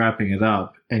really wrapping it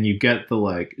up, and you get the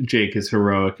like Jake is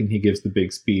heroic and he gives the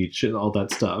big speech and all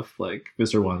that stuff. Like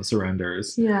Visser 1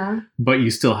 surrenders, but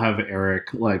you still have Eric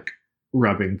like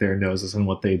rubbing their noses on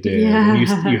what they did, and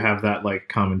you have that like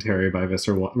commentary by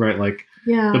Visser 1, right? Like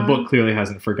the book clearly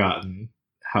hasn't forgotten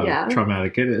how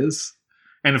traumatic it is.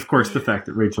 And of course, the fact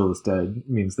that Rachel is dead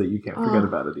means that you can't forget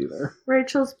about it either.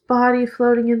 Rachel's body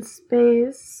floating in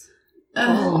space.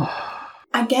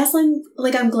 I guess I'm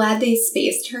glad they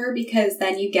spaced her, because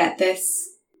then you get this,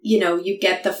 you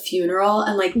get the funeral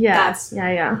and like that's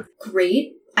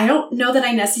great. I don't know that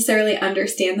I necessarily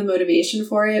understand the motivation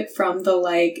for it from the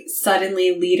like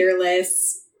suddenly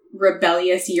leaderless,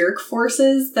 rebellious Yeerk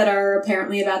forces that are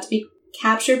apparently about to be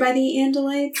captured by the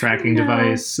Andalites. Tracking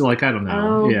device, like I don't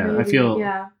know. Maybe. I feel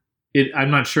it.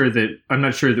 I'm not sure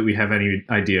that we have any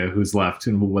idea who's left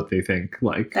and what they think.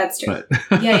 Like that's true.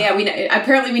 But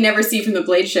we never see from the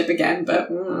Blade ship again. But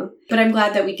I'm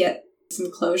glad that we get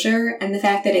some closure, and the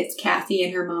fact that it's Cassie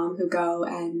and her mom who go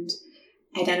and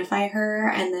identify her,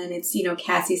 and then it's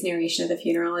Cassie's narration of the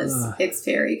funeral it's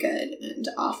very good and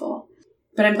awful.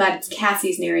 But I'm glad it's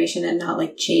Cassie's narration and not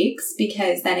like Jake's,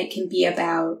 because then it can be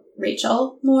about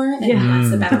Rachel more and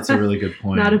less about... That's a really good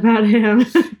point. Not about him.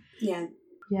 Yeah.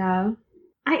 Yeah.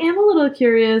 I am a little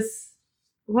curious.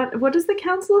 What does the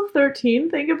Council of 13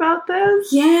 think about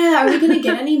this? Yeah, are we going to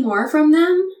get any more from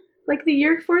them? Like, the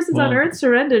Yeerk forces on Earth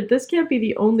surrendered. This can't be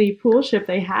the only pool ship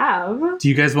they have. Do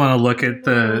you guys want to look at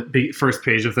the first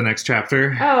page of the next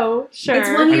chapter? Oh, sure. It's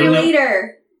 1 year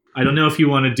later. I don't know if you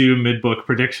want to do mid-book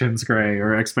predictions, Gray,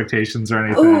 or expectations or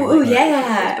anything. Oh,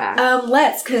 yeah.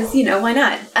 Let's, because, why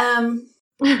not?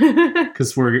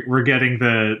 Because we're getting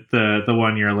the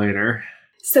 1 year later.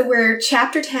 So we're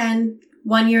chapter 10,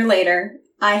 1 year later.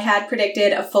 I had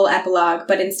predicted a full epilogue,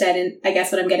 but instead, I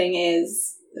guess what I'm getting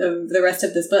is the rest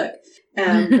of this book.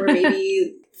 We're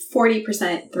maybe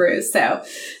 40% through. So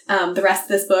the rest of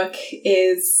this book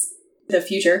is the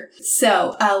future.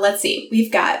 So let's see.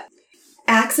 We've got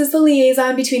Axe is the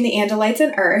liaison between the Andalites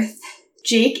and Earth.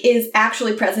 Jake is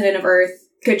actually president of Earth.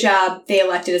 Good job. They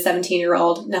elected a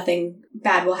 17-year-old. Nothing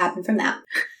bad will happen from that.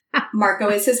 Marco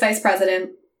is his vice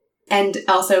president and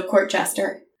also court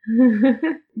jester.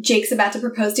 Jake's about to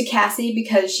propose to Cassie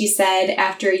because she said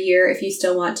after a year, if you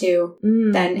still want to,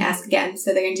 then ask again.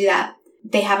 So they're going to do that.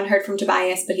 They haven't heard from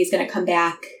Tobias, but he's going to come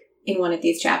back in one of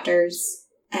these chapters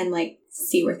and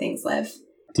see where things live.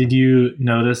 Did you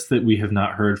notice that we have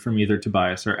not heard from either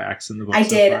Tobias or Axe in the book? I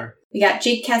did. Far? We got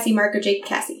Jake, Cassie, Marco, Jake,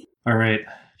 Cassie. All right.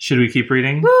 Should we keep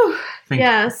reading? Woo,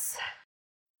 yes.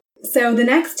 So the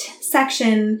next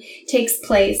section takes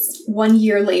place 1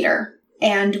 year later.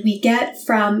 And we get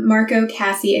from Marco,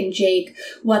 Cassie, and Jake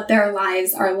what their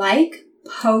lives are like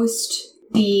post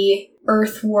the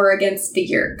Earth War against the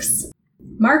Yeerks.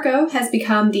 Marco has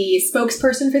become the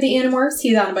spokesperson for the Animorphs.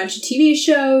 He's on a bunch of TV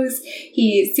shows.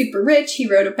 He's super rich. He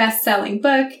wrote a best-selling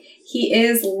book. He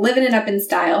is living it up in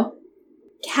style.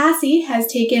 Cassie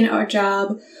has taken a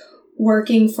job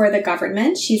working for the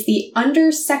government. She's the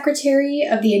Undersecretary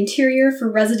of the Interior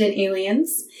for Resident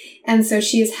Aliens. And so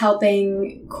she is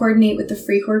helping coordinate with the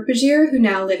Free Corpusir, who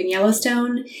now live in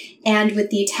Yellowstone, and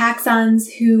with the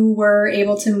Taxxons, who were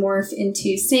able to morph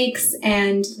into snakes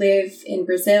and live in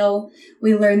Brazil.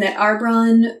 We learn that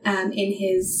Arbron, in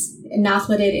his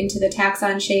Nothlitted into the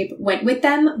Taxxon shape, went with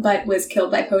them, but was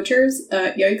killed by poachers.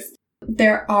 Yikes.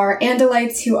 There are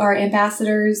Andalites who are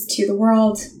ambassadors to the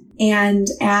world. And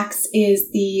Axe is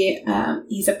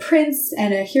he's a prince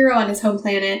and a hero on his home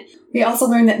planet. We also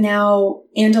learn that now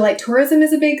Andalite tourism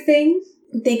is a big thing.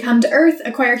 They come to Earth,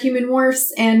 acquire human morphs,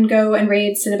 and go and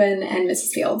raid Cinnabon and Mrs.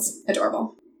 Fields.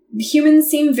 Adorable. The humans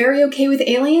seem very okay with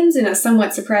aliens in a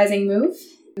somewhat surprising move.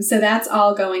 So that's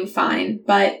all going fine.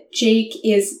 But Jake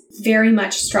is very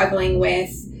much struggling with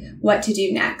what to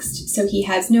do next. So he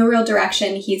has no real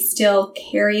direction. He's still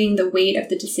carrying the weight of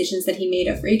the decisions that he made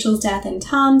of Rachel's death and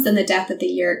Tom's and the death of the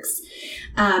Yeerks.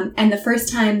 And the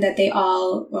first time that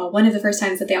one of the first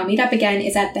times that they all meet up again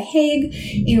is at The Hague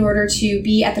in order to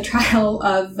be at the trial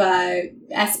of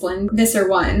Esplin, Visser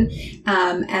 1,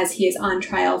 as he is on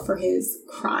trial for his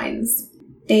crimes.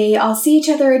 They all see each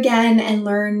other again and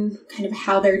learn kind of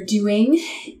how they're doing.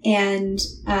 And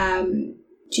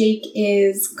Jake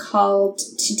is called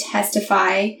to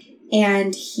testify,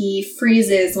 and he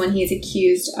freezes when he is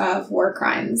accused of war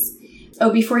crimes.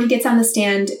 Before he gets on the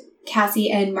stand, Cassie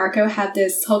and Marco have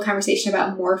this whole conversation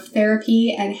about morph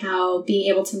therapy and how being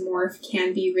able to morph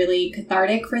can be really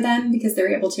cathartic for them because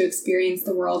they're able to experience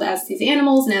the world as these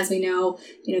animals. And as we know,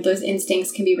 those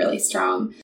instincts can be really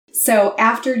strong. So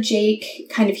after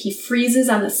Jake he freezes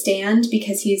on the stand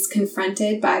because he's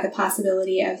confronted by the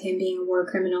possibility of him being a war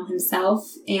criminal himself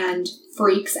and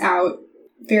freaks out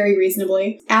very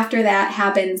reasonably. After that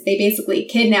happens, they basically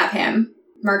kidnap him.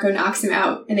 Marco knocks him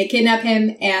out and they kidnap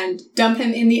him and dump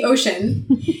him in the ocean.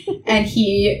 And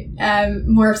he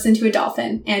morphs into a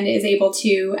dolphin and is able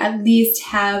to at least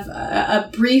have a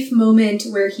brief moment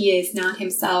where he is not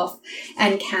himself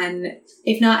and can,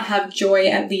 if not have joy,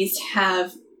 at least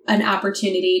have an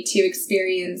opportunity to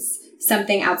experience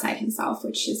something outside himself,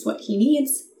 which is what he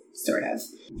needs, sort of.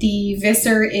 The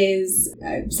Visser is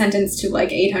sentenced to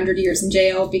 800 years in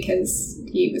jail because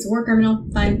he was a war criminal.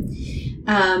 Fine.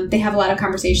 They have a lot of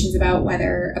conversations about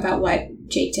what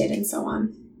Jake did and so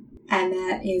on. And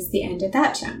that is the end of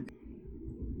that chunk.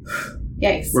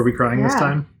 Yikes. Were we crying this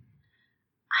time?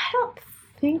 I don't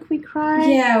think we cried.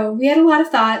 Yeah, we had a lot of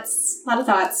thoughts,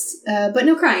 but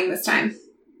no crying this time.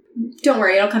 Don't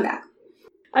worry, it'll come back.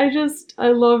 I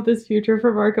love this future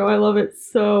for Marco. I love it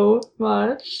so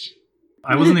much.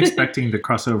 I wasn't expecting the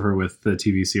crossover with the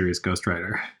TV series Ghost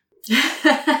Rider.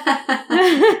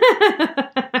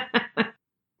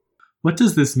 What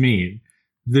does this mean?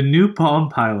 The new Palm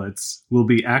pilots will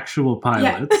be actual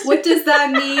pilots. Yeah. What does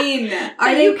that mean?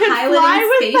 Are they piloting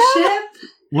a spaceship?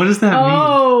 What does that mean?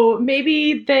 Oh,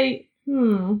 maybe they...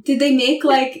 Did they make,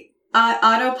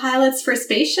 autopilots for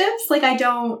spaceships? I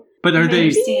don't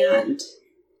understand.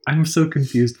 I'm so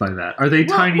confused by that. Are they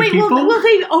tiny people?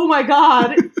 Oh my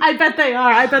god. I bet they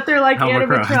are. I bet they're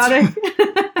animatronic.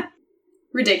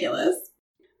 Ridiculous.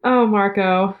 Oh,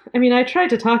 Marco. I mean, I tried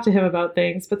to talk to him about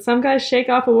things, but some guys shake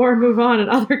off a war and move on, and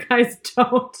other guys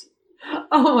don't.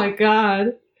 Oh my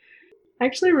god. I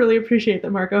actually really appreciate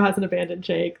that Marco hasn't abandoned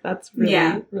Jake. That's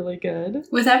really, really good.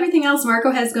 With everything else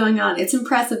Marco has going on, it's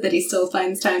impressive that he still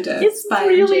finds time to spy on Jake.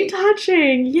 It's really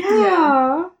touching.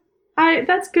 Yeah.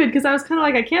 That's good, because I was kind of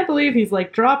like, I can't believe he's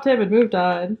like dropped him and moved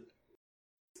on.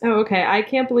 Oh, okay. I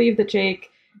can't believe that Jake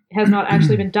has not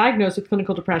actually been diagnosed with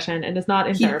clinical depression and is not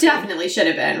in therapy. He definitely should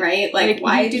have been, right? Like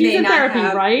why do they not therapy,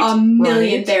 have a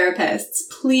million therapists?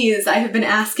 Please, I have been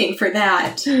asking for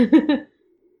that.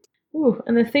 Ooh,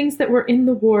 and the things that were in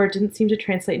the war didn't seem to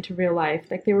translate into real life.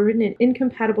 Like they were written in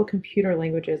incompatible computer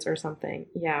languages or something.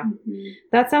 Yeah. Mm-hmm.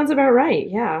 That sounds about right,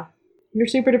 yeah. You're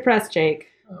super depressed, Jake.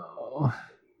 Oh.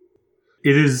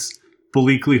 It is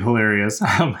bleakly hilarious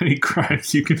how many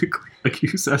crimes you can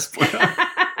accuse Esplin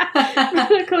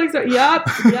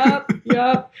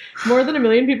Yup. More than 1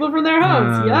 million people from their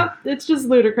homes. Yup. It's just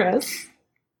ludicrous.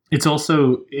 It's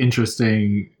also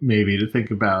interesting, maybe, to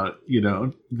think about,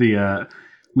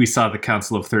 we saw the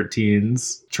Council of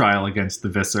 13's trial against the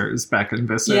Vissers back in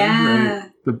Visser. Yeah.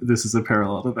 Right? This is a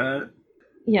parallel to that.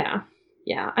 Yeah.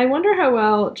 Yeah. I wonder how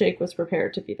well Jake was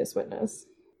prepared to be this witness.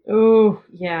 Oh,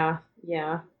 yeah.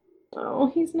 Yeah.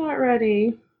 Oh, he's not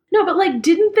ready. No, but like,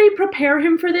 didn't they prepare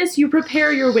him for this? You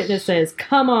prepare your witnesses.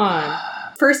 Come on.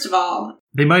 First of all,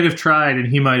 they might have tried, and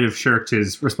he might have shirked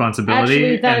his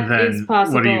responsibility. Actually, and then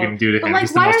what are you going to do to him?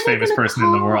 He's the most famous person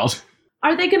in the world.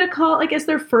 Are they going to call, like, as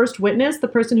their first witness, the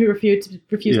person who refused to be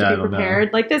prepared? Know.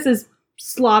 Like, this is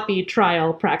sloppy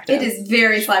trial practice. It is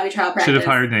very sloppy trial practice. Should have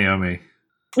hired Naomi.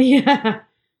 Yeah.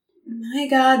 My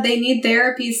God, they need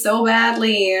therapy so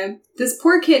badly. This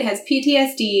poor kid has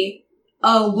PTSD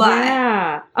a lot.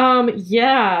 Yeah.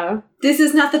 Yeah. This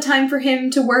is not the time for him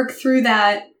to work through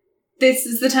that. This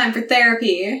is the time for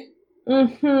therapy.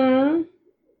 Mm-hmm.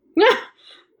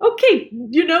 Okay,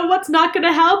 you know what's not going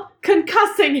to help?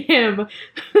 Concussing him.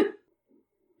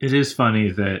 It is funny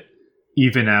that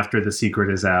even after the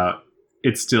secret is out,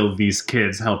 it's still these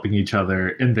kids helping each other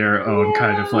in their own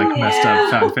kind of like messed up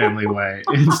found family way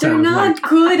instead They're of not like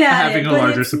good at having a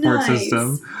larger support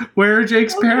system. Where are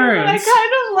Jake's parents? I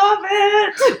kind of love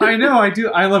it. I know, I do.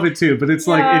 I love it too, but it's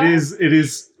like it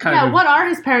is kind of. Yeah, what are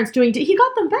his parents doing? He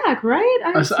got them back, right?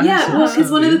 Because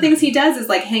one of the things he does is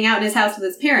like hang out in his house with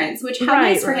his parents, which how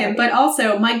nice for him. But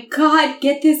also, my God,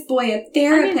 get this boy a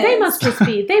therapist. I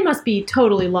mean, they must be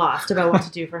totally lost about what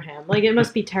to do for him. Like it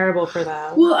must be terrible for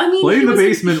them. Well, I mean, play in the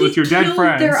basement with your dead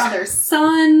friends. Their other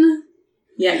son.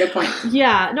 Yeah, good point.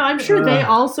 Yeah, no, I'm sure they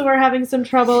also are having some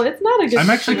trouble. It's not a good I'm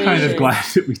actually situation. kind of glad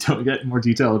that we don't get more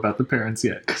detail about the parents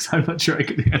yet, because I'm not sure I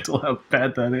can handle how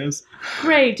bad that is.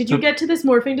 Great. Did you get to this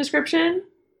morphing description?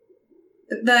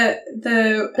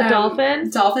 The dolphin?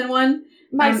 Dolphin one?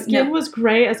 My skin was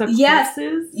gray as a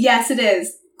corpse's? Yes, it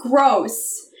is.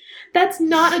 Gross. That's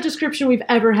not a description we've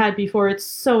ever had before. It's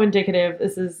so indicative.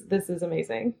 This is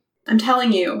amazing. I'm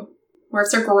telling you,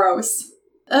 morphs are gross.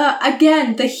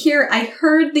 Again, I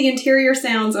heard the interior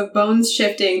sounds of bones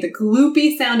shifting, the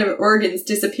gloopy sound of organs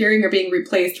disappearing or being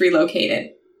replaced,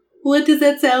 relocated. What does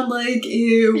that sound like?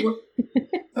 Ew.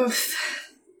 Oof.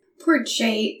 Poor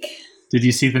Jake. Did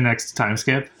you see the next time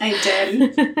skip? I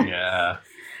did. Yeah.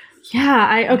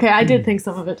 Yeah, I did think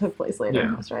some of it took place later.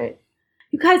 Yeah. That's right.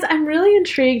 You guys, I'm really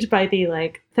intrigued by the,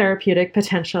 like, therapeutic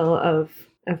potential of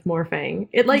morphing.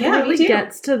 It, like, really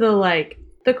gets to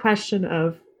the question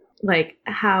of, like,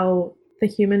 how the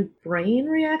human brain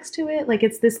reacts to it. Like,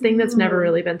 it's this thing that's never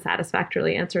really been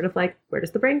satisfactorily answered of, like, where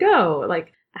does the brain go?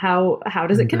 Like, how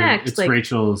does it connect? It's like,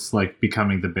 Rachel's, like,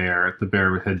 becoming the bear. The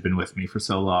bear had been with me for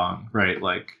so long, right?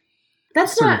 Like,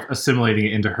 that's sort not of assimilating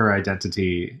it into her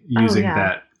identity, using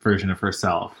that version of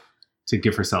herself to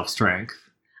give herself strength.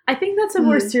 I think that's a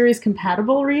more serious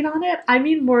compatible read on it. I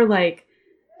mean, more like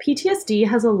PTSD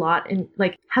has a lot in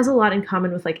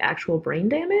common with like actual brain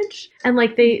damage, and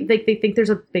like they think there's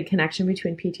a big connection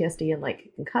between PTSD and like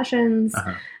concussions.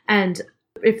 And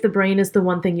if the brain is the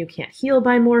one thing you can't heal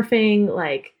by morphing,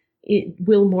 like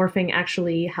will morphing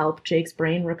actually help Jake's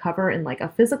brain recover in like a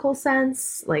physical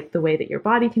sense, like the way that your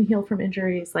body can heal from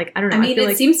injuries? Like I don't know. I mean,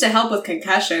 it seems to help with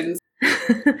concussions.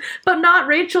 But not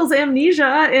Rachel's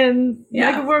amnesia in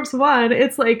Megamorphs 1.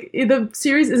 It's like the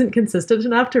series isn't consistent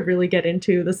enough to really get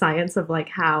into the science of like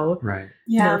how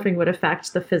morphing would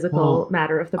affect the physical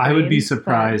matter of the brain. I would be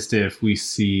surprised if we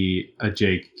see a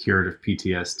Jake cured of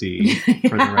PTSD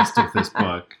for the rest of this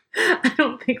book. I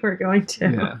don't think we're going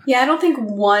to. Yeah, I don't think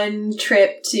one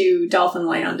trip to Dolphin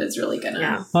Land is really gonna.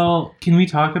 Yeah. Well, can we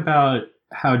talk about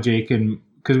how Jake and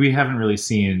because we haven't really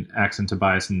seen Ax and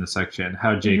Tobias in this section,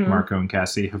 how Jake, Marco, and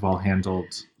Cassie have all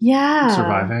handled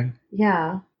surviving.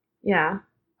 Yeah. Yeah.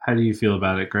 How do you feel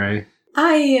about it, Gray?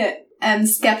 I am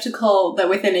skeptical that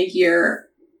within a year,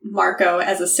 Marco,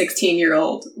 as a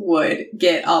 16-year-old, would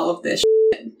get all of this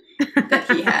shit that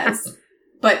he has.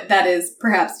 But that is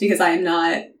perhaps because I am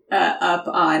not up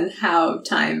on how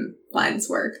timelines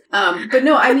work. But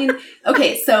no, I mean,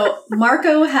 okay, so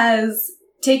Marco has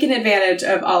taken advantage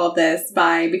of all of this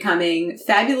by becoming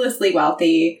fabulously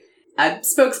wealthy, a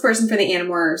spokesperson for the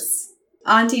Animorphs,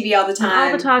 on TV all the time.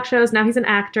 On all the talk shows. Now he's an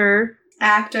actor.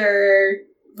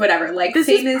 Whatever. Like, this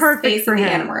famous is perfect face for of the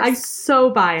him. Animorphs. I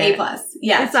so buy it. A+.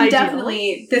 Yes, he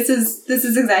definitely, this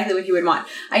is exactly what he would want.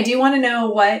 I do want to know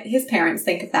what his parents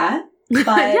think of that. But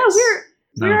yeah,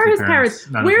 where are his parents?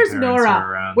 Where's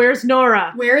Nora? Where's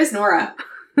Nora? Where is Nora?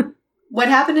 What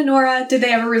happened to Nora? Did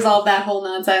they ever resolve that whole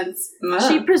nonsense?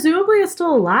 She presumably is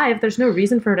still alive. There's no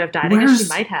reason for her to have died. I guess she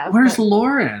might have. Where's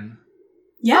Lauren?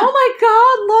 Yeah. Oh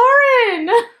my God,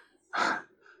 Lauren!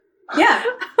 Yeah.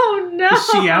 Oh no. Is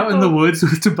she out in the woods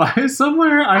with Tobias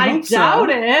somewhere? I doubt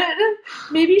it.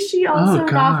 Maybe she also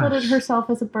adopted herself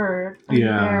as a bird.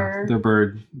 Yeah, they're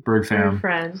bird fam.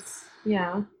 Friends.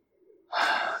 Yeah.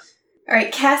 All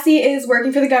right, Cassie is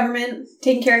working for the government,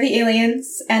 taking care of the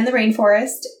aliens and the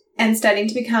rainforest, and studying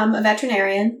to become a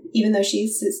veterinarian, even though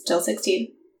she's still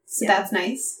 16. So that's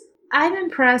nice. I'm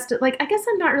impressed. Like, I guess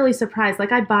I'm not really surprised.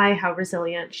 Like, I buy how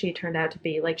resilient she turned out to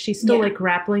be. Like, she's still, like,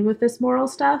 grappling with this moral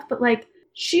stuff. But, like,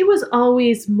 she was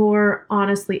always more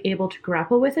honestly able to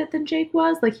grapple with it than Jake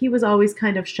was. Like, he was always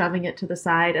kind of shoving it to the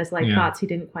side as, like, thoughts he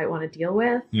didn't quite want to deal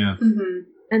with. Yeah. Mm-hmm.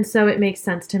 And so it makes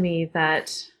sense to me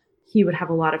that he would have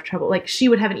a lot of trouble. Like, she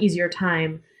would have an easier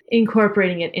time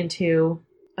incorporating it into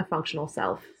a functional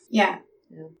self. Yeah.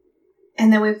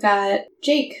 And then we've got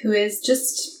Jake, who is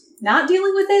just not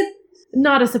dealing with it.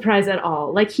 Not a surprise at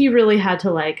all. Like, he really had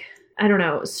to, like, I don't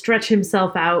know, stretch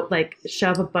himself out, like,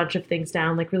 shove a bunch of things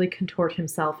down, like, really contort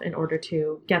himself in order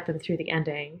to get them through the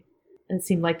ending. And it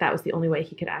seemed like that was the only way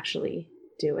he could actually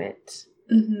do it.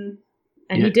 Mm-hmm.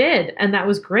 And he did, and that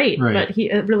was great. Right. But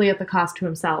he really at the cost to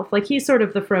himself. Like, he's sort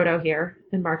of the Frodo here,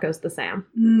 and Marco's the Sam.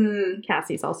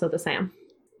 Cassie's also the Sam.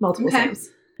 Multiple Sams.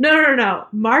 No.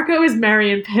 Marco is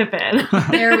Merry and Pippin.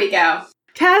 There we go.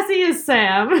 Cassie is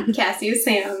Sam. Cassie is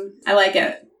Sam. I like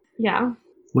it. Yeah.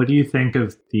 What do you think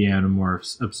of the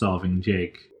Animorphs absolving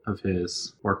Jake of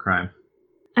his war crime?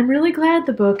 I'm really glad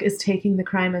the book is taking the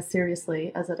crime as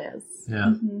seriously as it is.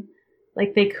 Yeah. Mm-hmm.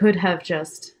 Like, they could have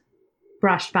just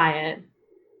brushed by it,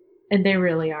 and they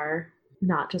really are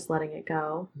not just letting it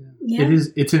go. Yeah.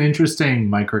 It's an interesting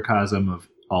microcosm of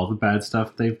all the bad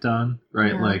stuff they've done,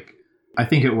 right? Yeah. Like, I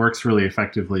think it works really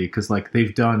effectively because, like,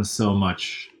 they've done so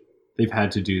much. They've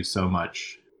had to do so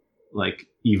much, like,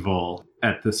 evil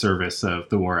at the service of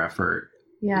the war effort.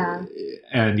 Yeah.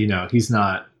 And, you know,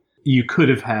 you could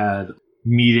have had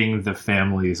meeting the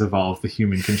families of all of the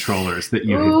human controllers that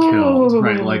you had killed,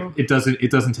 right? Like, it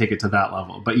doesn't take it to that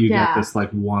level, but you get this,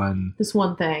 like, this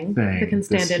one thing that can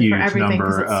stand in for everything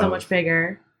because it's so much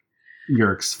bigger.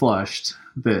 Yerks flushed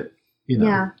that, you know.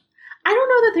 Yeah. I don't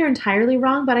know that they're entirely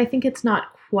wrong, but I think it's not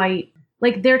quite,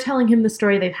 like, they're telling him the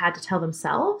story they've had to tell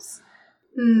themselves,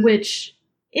 which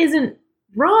isn't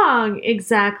wrong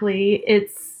exactly.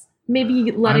 It's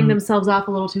maybe letting themselves off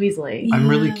a little too easily. I'm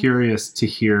really curious to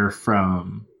hear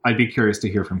from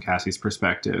Cassie's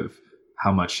perspective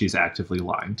how much she's actively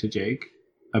lying to Jake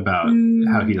about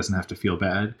how he doesn't have to feel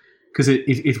bad. Because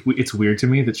it's weird to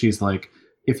me that she's like,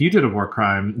 if you did a war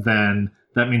crime, then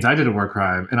that means I did a war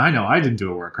crime, and I know I didn't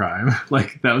do a war crime.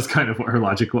 Like, that was kind of what her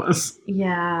logic was.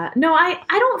 Yeah. No, I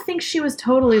don't think she was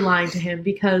totally lying to him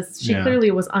because she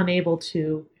clearly was unable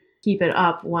to keep it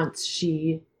up once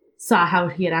she saw how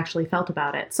he had actually felt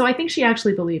about it. So I think she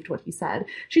actually believed what he said.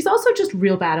 She's also just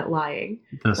real bad at lying.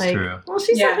 That's true. Well,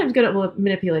 she's sometimes good at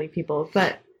manipulating people,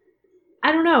 but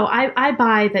I don't know. I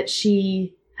buy that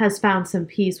she has found some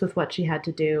peace with what she had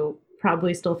to do.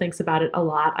 Probably still thinks about it a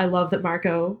lot. I love that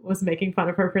Marco was making fun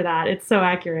of her for that. It's so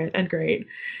accurate and great.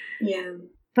 Yeah.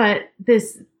 But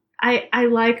I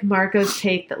like Marco's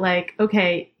take that, like,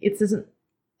 okay, it's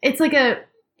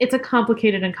a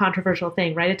complicated and controversial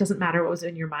thing, right? It doesn't matter what was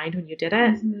in your mind when you did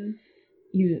it. Mm-hmm.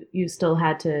 You still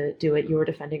had to do it. You were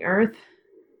defending Earth.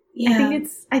 Yeah.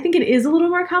 I think it is a little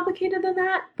more complicated than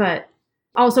that, but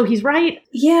also he's right.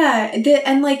 Yeah.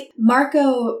 And like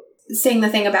Marco saying the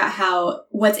thing about how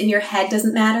what's in your head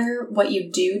doesn't matter, what you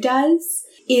do does,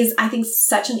 is, I think,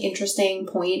 such an interesting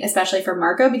point, especially for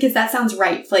Marco, because that sounds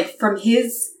right. Like, from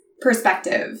his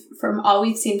perspective, from all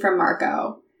we've seen from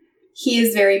Marco, he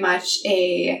is very much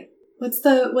What's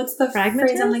the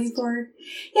phrase I'm looking for?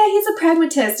 Yeah, he's a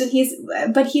pragmatist, and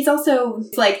he's also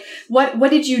like,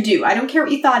 what did you do? I don't care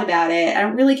what you thought about it. I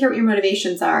don't really care what your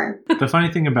motivations are. The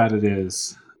funny thing about it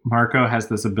is Marco has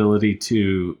this ability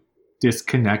to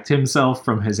disconnect himself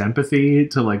from his empathy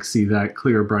to like see that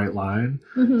clear, bright line.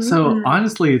 Mm-hmm. So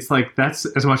honestly, it's like that's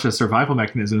as much a survival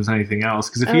mechanism as anything else.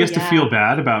 Because if he has to feel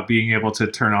bad about being able to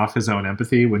turn off his own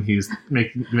empathy when he's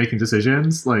making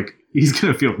decisions, like he's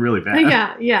going to feel really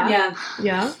bad.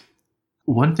 Yeah.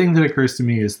 One thing that occurs to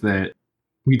me is that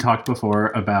we talked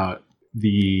before about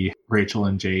the Rachel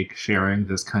and Jake sharing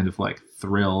this kind of like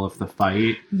thrill of the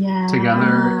fight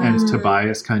together, and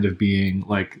Tobias kind of being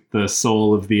like the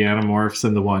soul of the Animorphs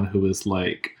and the one who is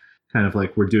like kind of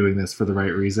like, we're doing this for the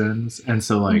right reasons. And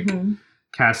so like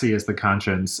Cassie is the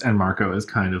conscience and Marco is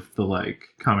kind of the like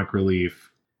comic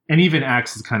relief, and even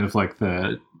Axe is kind of like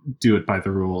the do it by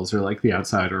the rules or like the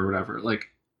outsider or whatever. Like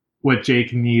what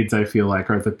Jake needs, I feel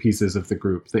like, are the pieces of the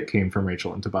group that came from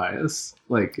Rachel and Tobias.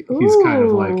 Like, he's kind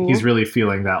of like, he's really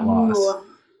feeling that loss. Ooh.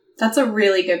 That's a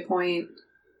really good point.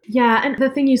 Yeah, and the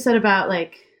thing you said about,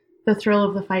 like, the thrill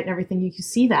of the fight and everything, you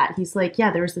see that. He's like,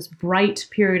 yeah, there was this bright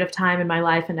period of time in my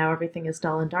life, and now everything is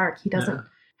dull and dark. He doesn't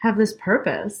have this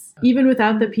purpose. Even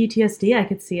without the PTSD, I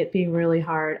could see it being really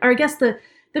hard. Or I guess the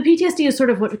PTSD is sort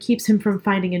of what keeps him from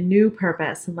finding a new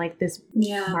purpose. And like this,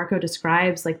 Marco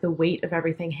describes like the weight of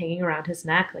everything hanging around his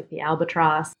neck, like the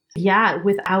albatross. Yeah,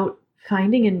 without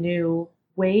finding a new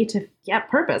way to,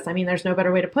 purpose. I mean, there's no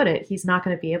better way to put it. He's not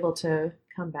going to be able to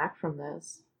come back from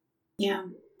this. Yeah.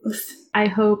 Oof. I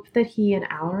hope that he and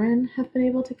Alloran have been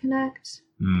able to connect.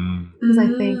 Because I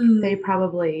think they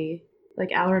probably,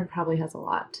 like Alloran probably has a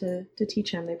lot to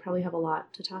teach him. They probably have a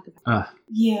lot to talk about.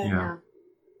 Yeah.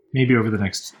 Maybe over the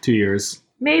next 2 years.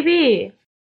 Maybe.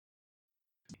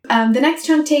 The next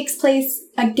chunk takes place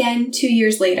again 2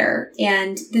 years later.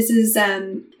 And this is,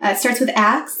 starts with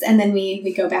Axe, and then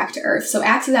we go back to Earth. So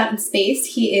Axe is out in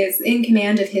space. He is in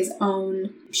command of his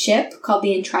own ship called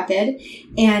the Intrepid.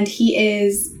 And he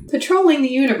is patrolling the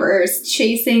universe,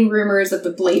 chasing rumors of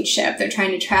the Blade ship. They're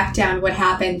trying to track down what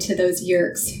happened to those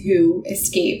Yeerks who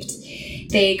escaped.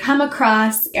 They come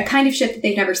across a kind of ship that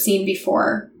they've never seen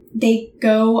before. They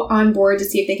go on board to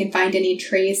see if they can find any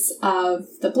trace of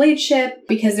the Blade ship,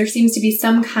 because there seems to be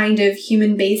some kind of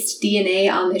human-based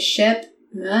DNA on this ship.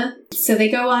 So they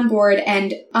go on board,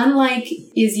 and unlike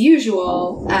is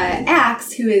usual,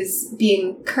 Axe, who is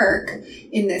being Kirk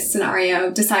in this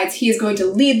scenario, decides he is going to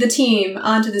lead the team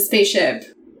onto the spaceship,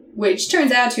 which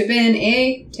turns out to have been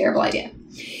a terrible idea.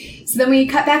 So then we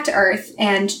cut back to Earth,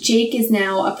 and Jake is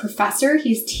now a professor.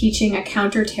 He's teaching a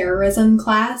counterterrorism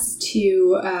class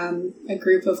to a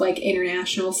group of like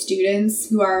international students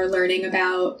who are learning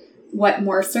about what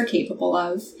morphs are capable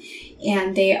of,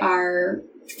 and they are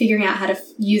figuring out how to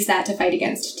use that to fight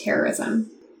against terrorism,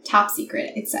 top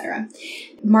secret, etc.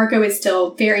 Marco is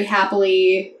still very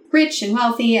happily rich and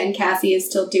wealthy, and Cassie is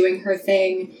still doing her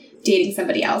thing, dating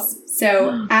somebody else.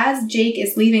 So as Jake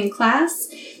is leaving class,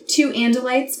 2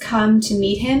 Andalites come to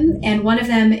meet him, and one of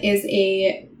them is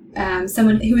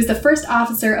someone who is the first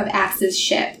officer of Axe's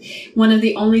ship, one of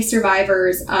the only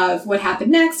survivors of what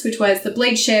happened next, which was the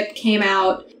Blade ship came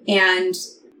out and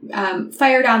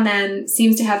fired on them,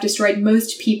 seems to have destroyed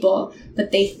most people,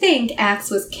 but they think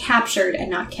Axe was captured and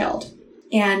not killed.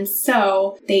 And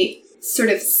so they sort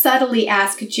of subtly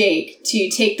ask Jake to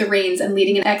take the reins and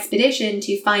leading an expedition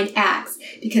to find Axe,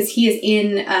 because he is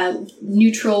in a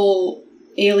neutral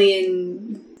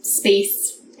alien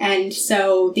space, and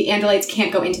so the Andalites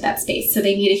can't go into that space, so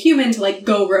they need a human to like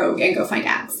go rogue and go find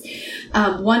Axe.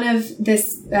 One of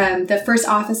the first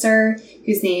officer,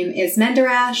 whose name is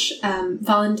Mendarash,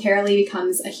 voluntarily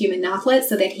becomes a human Nothlit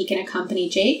so that he can accompany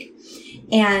Jake,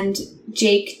 and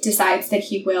Jake decides that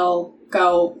he will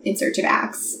go in search of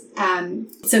Axe.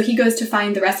 So he goes to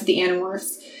find the rest of the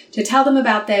Animorphs to tell them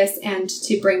about this and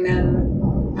to bring them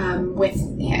with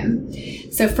him.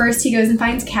 So first he goes and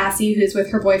finds Cassie, who's with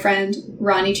her boyfriend,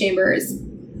 Ronnie Chambers,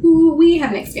 who we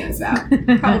have mixed feelings about.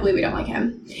 Probably we don't like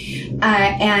him.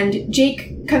 And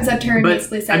Jake comes up to her and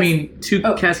basically says... I mean, to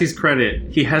Cassie's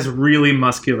credit, he has really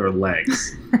muscular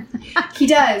legs. He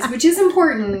does, which is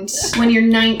important when you're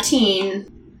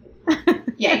 19.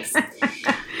 Yikes.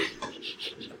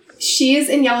 She is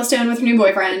in Yellowstone with her new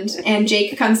boyfriend, and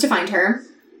Jake comes to find her.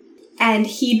 And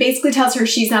he basically tells her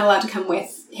she's not allowed to come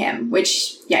with him,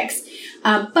 which, yikes.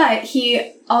 But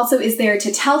he also is there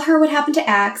to tell her what happened to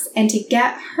Axe and to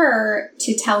get her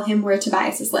to tell him where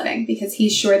Tobias is living, because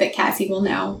he's sure that Cassie will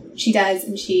know. She does,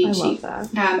 and she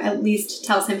at least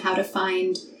tells him how to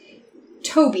find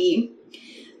Toby,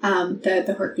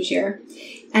 the Hork-Bajir.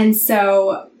 And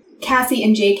so Cassie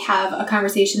and Jake have a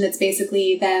conversation that's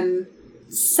basically them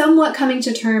somewhat coming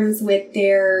to terms with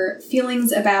their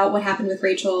feelings about what happened with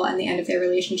Rachel and the end of their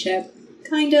relationship,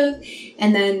 kind of.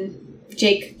 And then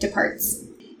Jake departs.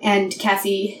 And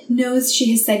Cassie knows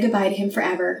she has said goodbye to him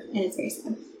forever, and it's very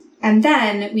sad. And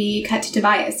then we cut to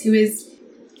Tobias, who is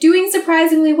doing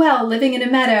surprisingly well, living in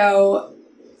a meadow,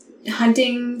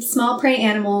 hunting small prey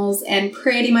animals, and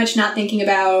pretty much not thinking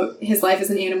about his life as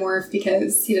an animorph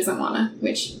because he doesn't want to,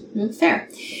 which, fair.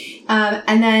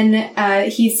 And then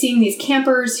he's seeing these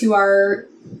campers who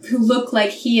look like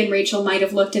he and Rachel might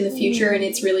have looked in the future, and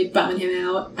it's really bumming him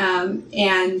out.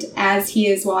 And as he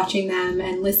is watching them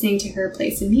and listening to her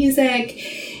play some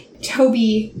music,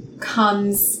 Toby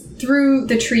comes through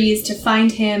the trees to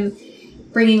find him,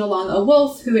 bringing along a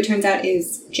wolf, who it turns out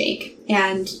is Jake.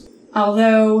 And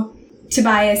although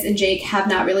Tobias and Jake have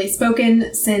not really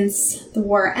spoken since the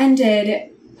war ended,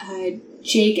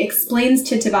 Jake explains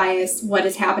to Tobias what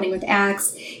is happening with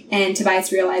Axe, and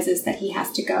Tobias realizes that he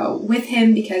has to go with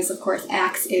him because, of course,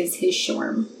 Axe is his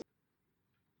shorm.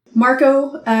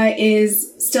 Marco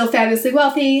is still fabulously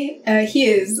wealthy. He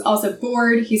is also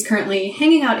bored. He's currently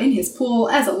hanging out in his pool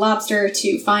as a lobster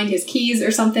to find his keys or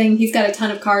something. He's got a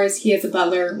ton of cars. He has a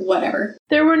butler, whatever.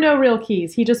 There were no real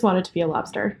keys. He just wanted to be a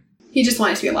lobster. He's,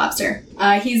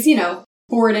 he's,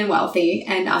 bored and wealthy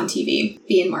and on TV,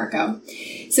 being Marco.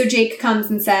 So Jake comes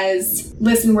and says,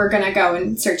 listen, we're going to go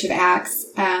in search of Axe.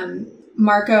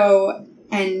 Marco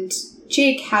and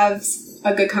Jake have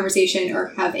a good conversation, or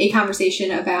have a conversation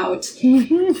about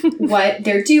what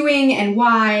they're doing and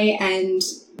why, and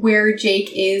where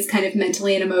Jake is kind of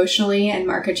mentally and emotionally, and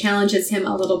Marco challenges him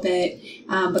a little bit,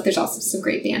 but there's also some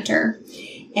great banter.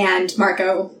 And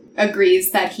Marco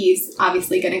agrees that he's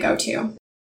obviously going to go too.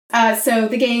 So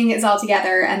the gang is all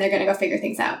together, and they're going to go figure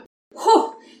things out.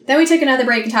 Whew. Then we took another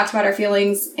break and talked about our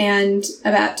feelings, and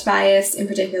about Tobias in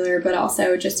particular, but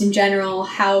also just in general,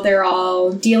 how they're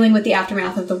all dealing with the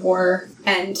aftermath of the war.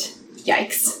 And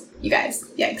yikes, you guys,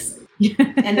 yikes.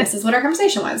 And this is what our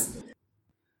conversation was.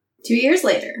 2 years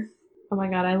later. Oh my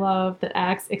god, I love that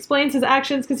Axe explains his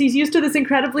actions because he's used to this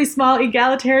incredibly small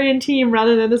egalitarian team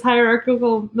rather than this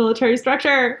hierarchical military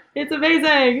structure. It's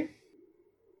amazing.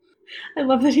 I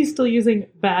love that he's still using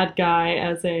bad guy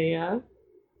as a,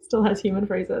 still has human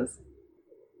phrases.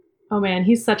 Oh man,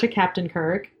 he's such a Captain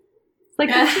Kirk. It's like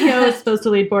the CEO is supposed to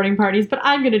lead boarding parties, but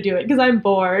I'm going to do it because I'm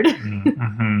bored.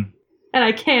 Mm-hmm. And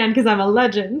I can because I'm a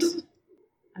legend.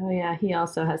 Oh yeah, he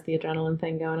also has the adrenaline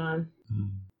thing going on.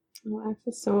 Oh, Axe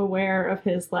is so aware of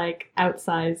his,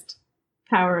 outsized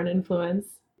power and influence.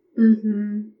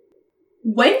 Mm-hmm.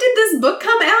 When did this book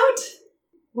come out?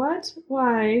 What?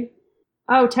 Why?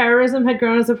 Oh, terrorism had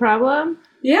grown as a problem?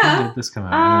 Yeah. When did this come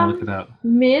out? I'm going to look it up.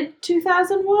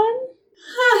 Mid-2001?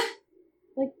 Huh.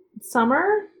 Summer?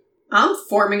 I'm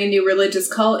forming a new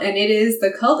religious cult, and it is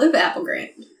the cult of Apple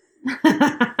Grant.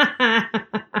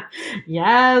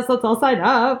 Yes, let's all sign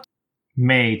up.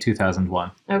 May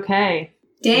 2001. Okay.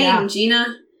 Dang, yeah.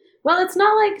 Gina. Well, it's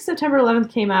not like September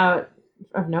 11th came out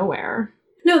of nowhere.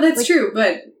 No, that's true,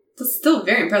 but it's still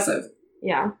very impressive.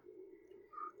 Yeah.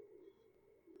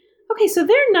 Okay, so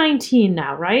they're 19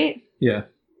 now, right? Yeah.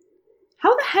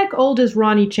 How the heck old is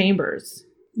Ronnie Chambers?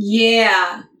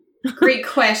 Yeah. Great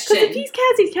question. Because if he's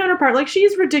Cassie's counterpart,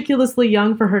 she's ridiculously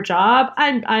young for her job,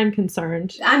 I'm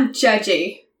concerned. I'm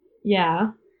judgy.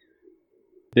 Yeah.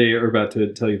 They are about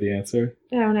to tell you the answer.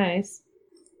 Oh, nice.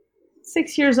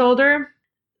 6 years older.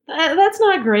 That's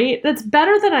not great. That's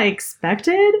better than I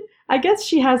expected. I guess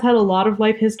she has had a lot of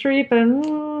life history, but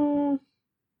or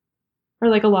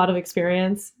a lot of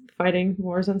experience fighting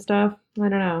wars and stuff. I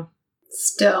don't know.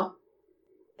 Still.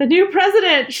 The new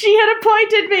president! She had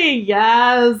appointed me!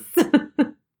 Yes!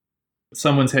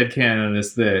 Someone's headcanon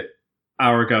is that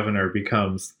our governor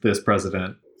becomes this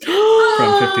president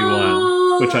from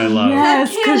 51, which I love.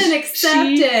 Yes, headcanon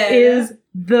accepted. She is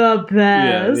the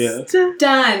best. Yeah.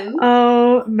 Done.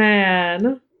 Oh,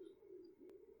 man.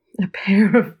 A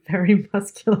pair of very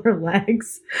muscular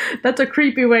legs. That's a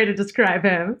creepy way to describe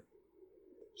him.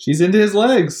 She's into his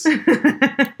legs.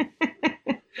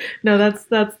 No, that's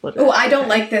literally. Oh, I don't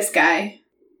like this guy.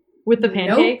 With the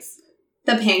pancakes?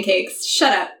 Nope. The pancakes.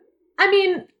 Shut up. I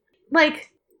mean,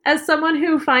 as someone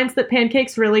who finds that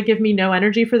pancakes really give me no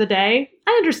energy for the day,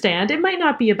 I understand. It might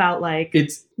not be about,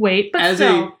 it's weight, but as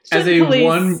still. As a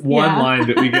one line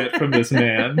that we get from this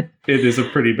man, it is a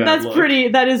pretty bad look.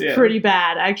 That is pretty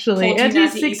bad, actually. And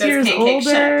he's 6 years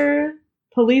older,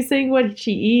 policing what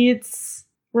she eats.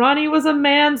 Ronnie was a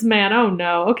man's man. Oh,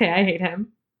 no. Okay, I hate him.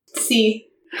 See.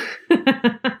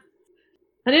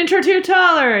 An inch or two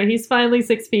taller. He's finally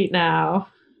 6 feet now.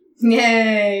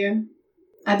 Yay.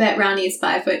 I bet Ronnie's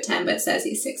 5'10", but says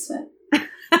he's 6 foot.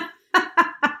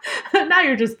 Now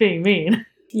you're just being mean.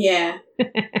 Yeah.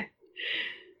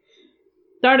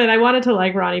 Darn it, I wanted to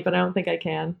like Ronnie, but I don't think I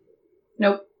can.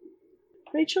 Nope.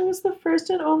 Rachel was the first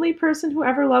and only person who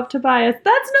ever loved Tobias.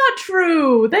 That's not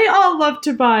true! They all loved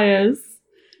Tobias.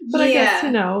 But I guess,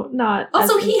 not...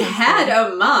 Also, he had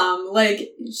a mom. Like,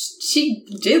 she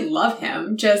did love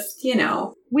him. Just,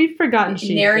 We've forgotten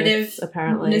she narrative exists,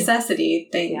 apparently. Necessity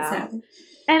things happen.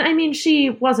 And, I mean, she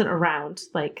wasn't around,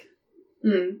 like...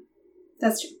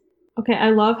 That's true. Okay, I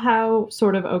love how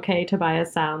sort of okay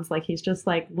Tobias sounds. Like, he's just,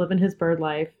 like, living his bird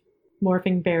life,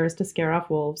 morphing bears to scare off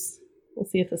wolves. We'll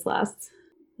see if this lasts.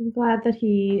 I'm glad that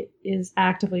he is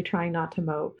actively trying not to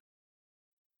mope.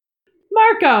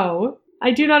 Marco! I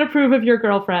do not approve of your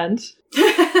girlfriend.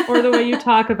 Or the way you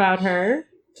talk about her.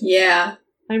 Yeah.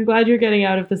 I'm glad you're getting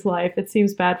out of this life. It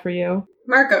seems bad for you.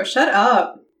 Marco, shut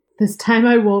up. This time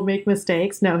I won't make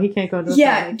mistakes. No, he can't go into the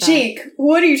like Jake,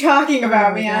 what are you talking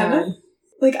about, man? God.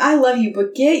 Like, I love you,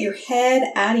 but get your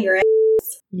head out of your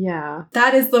ass. Yeah.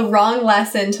 That is the wrong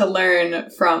lesson to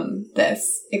learn from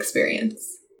this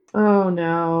experience. Oh,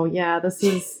 no. Yeah, this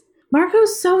is...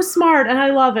 Marco's so smart, and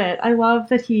I love it. I love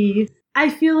that I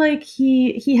feel like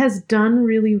he has done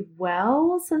really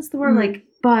well since the war,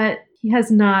 but he has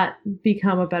not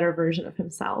become a better version of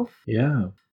himself. Yeah.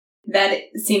 That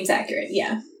seems accurate,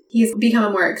 yeah. He's become a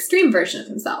more extreme version of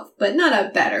himself, but not a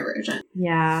better version.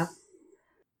 Yeah.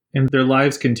 And their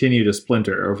lives continue to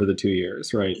splinter over the 2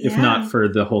 years, right? Yeah. If not for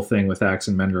the whole thing with Axe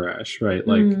and Menderash, right?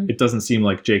 Like, it doesn't seem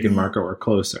like Jake and Marco are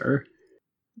closer.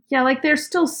 Yeah, like, they're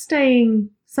still staying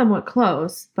somewhat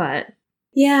close, but...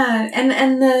 Yeah,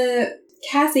 and the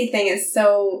Cassie thing is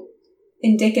so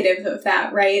indicative of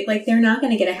that, right? Like, they're not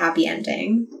going to get a happy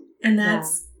ending. And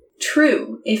that's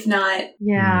true, if not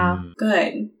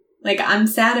good. Like, I'm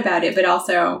sad about it, but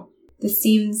also this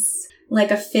seems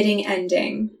like a fitting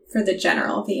ending for the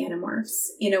general of the Animorphs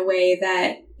in a way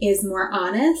that is more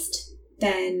honest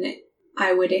than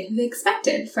I would have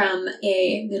expected from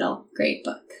a middle grade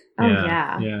book. Oh,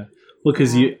 yeah. Yeah. Well,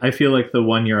 because I feel like the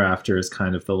 1 year after is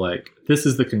kind of the, like, this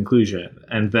is the conclusion.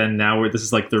 And then now this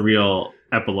is like the real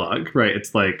epilogue, right?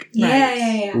 It's like,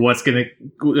 what's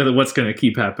gonna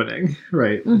keep happening,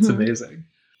 right? It's amazing.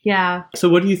 Yeah. So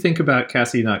what do you think about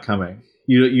Cassie not coming?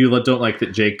 You don't like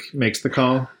that Jake makes the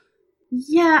call?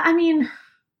 Yeah, I mean,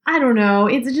 I don't know.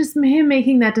 It's just him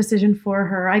making that decision for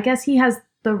her. I guess he has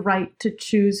the right to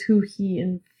choose who he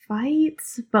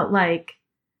invites, but like,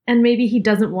 and maybe he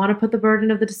doesn't want to put the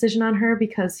burden of the decision on her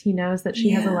because he knows that she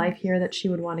has a life here that she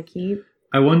would want to keep.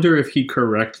 I wonder if he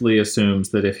correctly assumes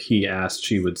that if he asked,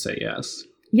 she would say yes.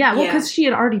 Yeah, well, because she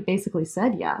had already basically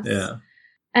said yes. Yeah.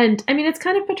 And, I mean, it's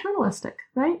kind of paternalistic,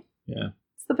 right? Yeah.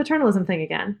 It's the paternalism thing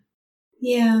again.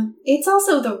 Yeah. It's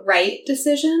also the right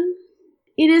decision.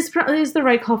 It is the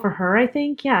right call for her, I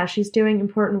think. Yeah, she's doing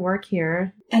important work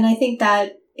here. And I think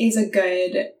that is a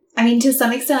good... I mean, to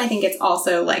some extent, I think it's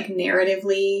also, like,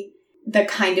 narratively the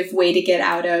kind of way to get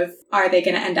out of, are they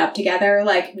going to end up together?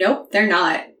 Like, nope, they're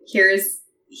not. Here is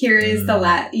the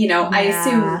I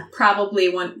assume probably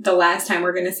the last time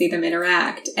we're going to see them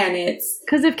interact, and it's...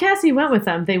 Because if Cassie went with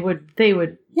them, they would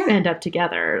end up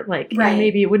together. Like, and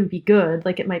maybe it wouldn't be good.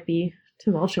 Like, it might be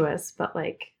tumultuous, but,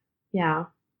 like, yeah.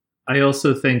 I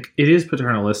also think it is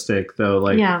paternalistic, though.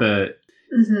 Like,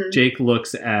 Jake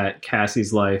looks at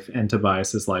Cassie's life and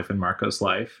Tobias's life and Marco's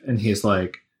life, and he's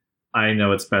like, I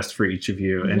know it's best for each of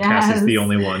you, and Cassie's the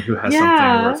only one who has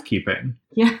something worth keeping.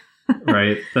 Yeah.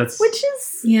 Right? Which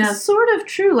is sort of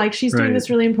true. Like, she's doing this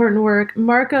really important work.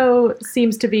 Marco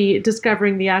seems to be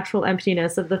discovering the actual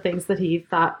emptiness of the things that he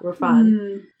thought were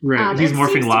fun. Right. He's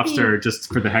morphing lobster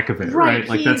just for the heck of it, right?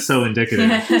 Like, that's so indicative.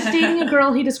 He's dating a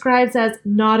girl he describes as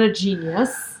not a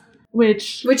genius,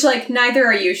 which like, neither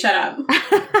are you, shut up.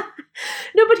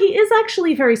 No, but he is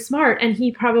actually very smart, and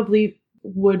he probably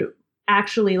would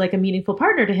actually, like, a meaningful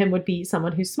partner to him would be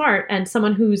someone who's smart and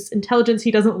someone whose intelligence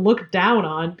he doesn't look down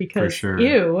on because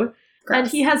ew. Gross. And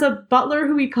he has a butler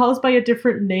who he calls by a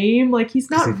different name. Like, he's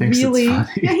not really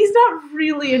he's not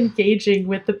really engaging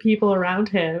with the people around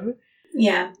him.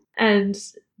 Yeah. And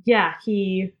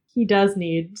he does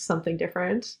need something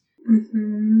different.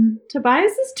 Mm-hmm.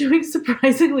 Tobias is doing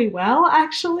surprisingly well,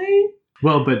 actually.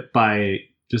 Well, but by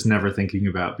just never thinking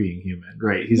about being human,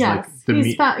 right? He's like,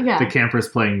 the campers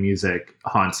playing music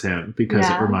haunts him because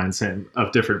it reminds him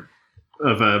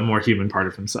of a more human part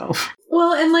of himself.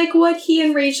 Well, and like what he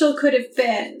and Rachel could have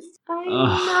been. I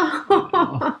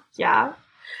know. Yeah.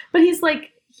 But he's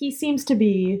like, he seems to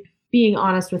be being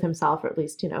honest with himself, or at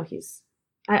least,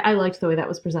 I liked the way that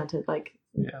was presented. Like,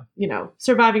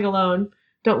 surviving alone,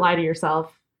 don't lie to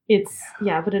yourself.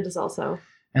 but it is also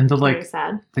and the very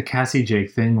sad. The Cassie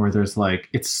Jake thing where there's like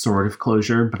it's sort of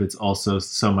closure, but it's also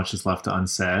so much is left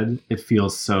unsaid. It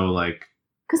feels so like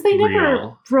because they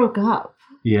never broke up.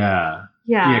 Yeah.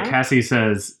 Cassie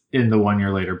says in the 1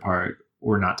 year later part,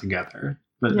 we're not together,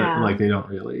 but like they don't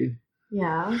really.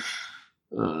 Yeah.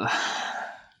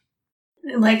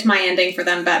 I liked my ending for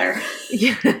them better.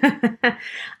 Yeah.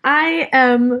 I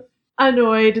am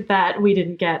annoyed that we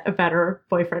didn't get a better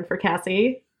boyfriend for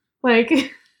Cassie.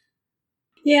 Like,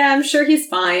 yeah, I'm sure he's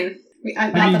fine.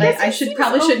 I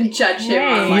shouldn't judge him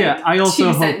on like I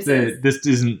also hope that this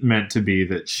isn't meant to be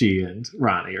that she and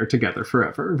Ronnie are together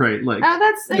forever, right? Like,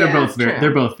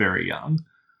 they're both very young.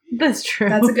 That's true.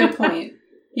 That's a good point.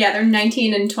 Yeah, they're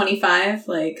 19 and 25.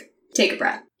 Like, take a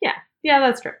breath. Yeah,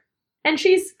 that's true. And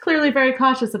she's clearly very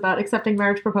cautious about accepting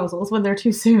marriage proposals when they're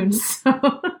too soon.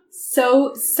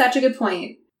 So such a good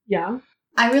point. Yeah.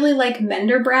 I really like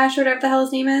Menderbrash, or whatever the hell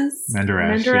his name is.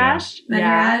 Menderrash?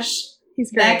 Yeah.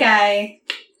 He's great. That guy,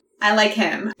 I like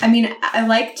him. I mean, I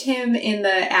liked him in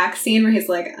the axe scene where he's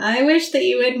like, I wish that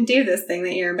you wouldn't do this thing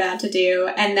that you're about to do.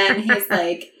 And then he's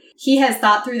like, he has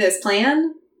thought through this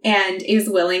plan and is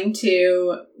willing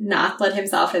to not let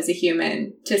himself as a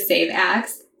human to save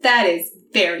Axe. That is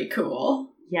very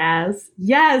cool. Yes.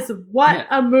 What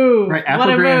a move. Right.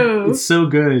 What a move. It's so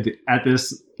good at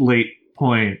this late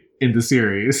point in the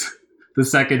series. The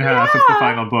second half of the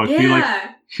final book. Yeah. Be like,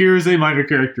 here's a minor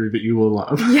character that you will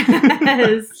love.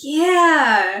 Yes.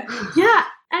 Yeah.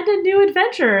 And a new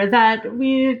adventure that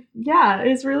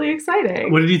is really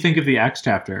exciting. What did you think of the Axe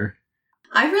chapter?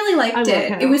 I really liked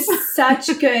it. It was such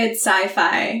good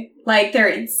sci-fi. Like, they're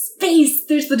in space.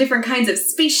 There's the different kinds of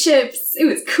spaceships. It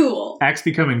was cool. Axe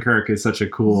becoming Kirk is such a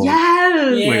cool way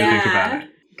to think about it.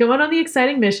 Going on the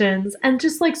exciting missions and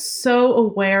just, like, so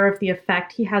aware of the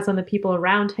effect he has on the people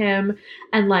around him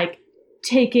and, like,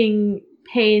 taking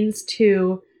pains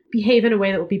to behave in a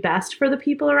way that will be best for the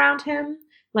people around him.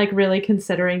 Like, really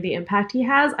considering the impact he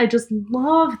has. I just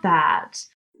love that.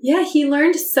 Yeah, he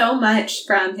learned so much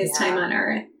from his time on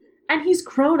Earth. And he's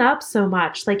grown up so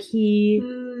much. Like,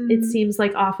 it seems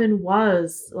like often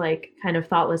was, like, kind of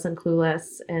thoughtless and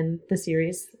clueless in the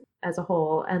series as a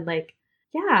whole. And, like,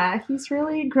 he's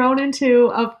really grown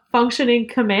into a functioning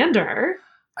commander.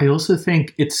 I also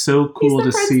think it's so cool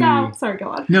to see. Now. Sorry, go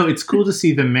on. No, it's cool to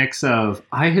see the mix of.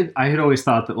 I had always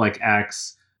thought that, like,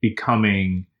 Axe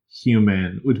becoming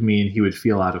human would mean he would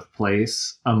feel out of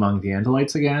place among the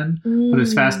Andalites again. But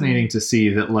it's fascinating to see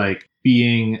that, like,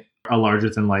 being a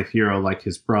larger-than-life hero like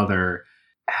his brother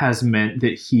has meant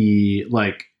that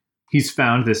he's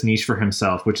found this niche for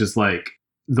himself, which is, like,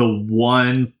 the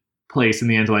one place in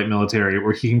the Andalite military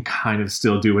where he can kind of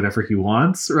still do whatever he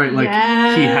wants, right? Like,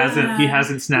 he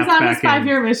hasn't snapped back in. He's on his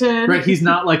 5-year mission. Right, he's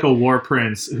not like a war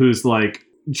prince who's, like,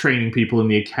 training people in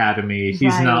the academy.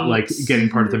 He's not, like, getting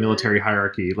part of the military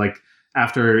hierarchy. Like,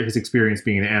 after his experience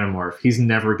being an Animorph, he's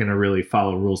never going to really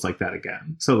follow rules like that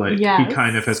again. So, like, he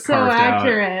kind of has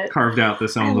carved out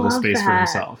this own little space for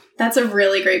himself. That's a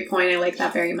really great point. I like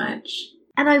that very much.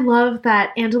 And I love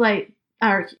that Andalite,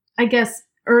 or I guess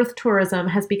Earth tourism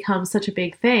has become such a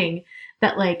big thing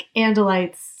that, like,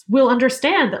 Andalites will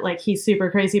understand that, like, he's super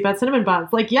crazy about cinnamon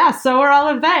buns. Like, so are all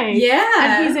of they. Yeah.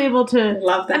 And he's able to...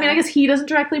 Love that. I mean, I guess he doesn't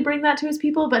directly bring that to his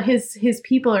people, but his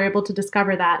people are able to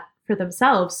discover that for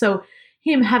themselves. So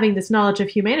him having this knowledge of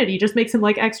humanity just makes him,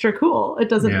 like, extra cool. It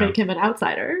doesn't make him an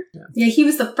outsider. Yeah, he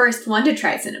was the first one to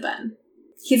try Cinnabon.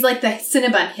 He's like the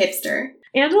Cinnabon hipster.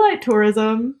 Andalite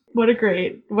tourism. What a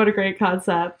great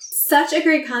concept. Such a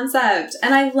great concept.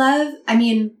 And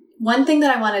one thing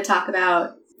that I want to talk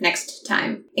about next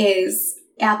time is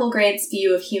Applegrant's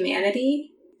view of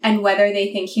humanity and whether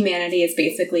they think humanity is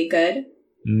basically good.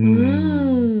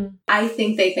 I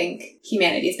think they think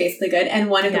humanity is basically good. And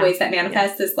one of the ways that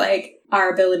manifests is, like, our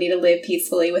ability to live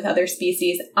peacefully with other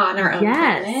species on our own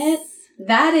planet.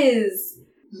 That is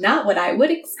not what I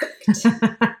would expect.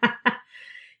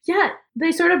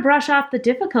 They sort of brush off the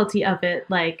difficulty of it.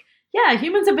 Like,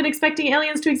 humans have been expecting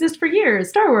aliens to exist for years.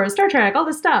 Star Wars, Star Trek, all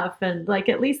this stuff. And, like,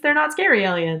 at least they're not scary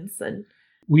aliens. And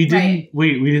we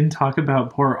didn't talk about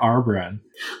poor Arbran.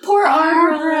 Poor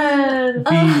Arbran!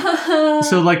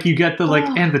 So, like, you get the, like,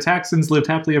 and the Taxons lived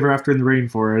happily ever after in the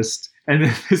rainforest. And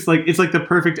it's like the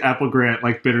perfect Applegrant,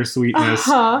 like, bittersweetness.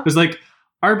 It's like,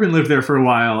 Arbran lived there for a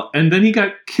while, and then he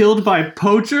got killed by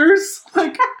poachers.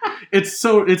 Like, it's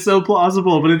so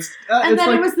plausible, but it's and then,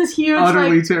 like, it was this huge,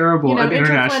 utterly, like, terrible, an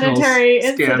international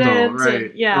scandal,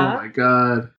 right? Oh my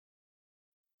god.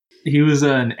 He was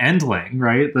an Endling,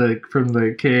 right? From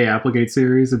the K.A. Applegate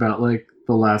series about, like,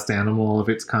 the last animal of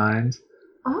its kind.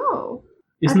 Oh,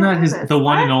 isn't that the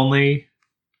one and only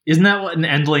Isn't that what an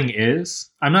endling is?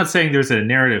 I'm not saying there's a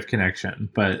narrative connection,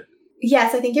 but...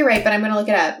 Yes, I think you're right, but I'm going to look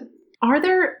it up. What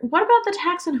about the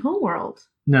tax in Homeworld?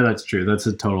 No, that's true. That's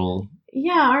a total...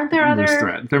 Yeah, aren't there other...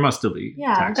 threat. There must still be.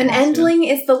 Yeah. An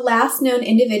endling is the last known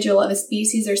individual of a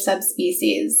species or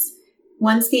subspecies.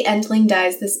 Once the endling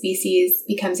dies, the species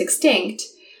becomes extinct.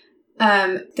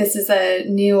 This is a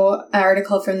new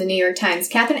article from the New York Times.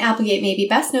 Katherine Applegate may be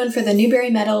best known for the Newbery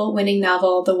Medal-winning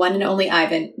novel, The One and Only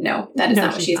Ivan. No, that is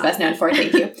not what she's best known for.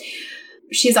 Thank you.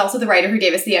 She's also the writer who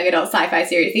gave us the young adult sci-fi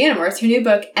series, The Animorphs. Her new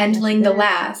book, Endling the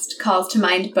Last, calls to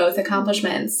mind both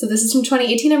accomplishments. So this is from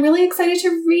 2018. I'm really excited to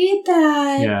read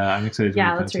that. Yeah, I'm excited to read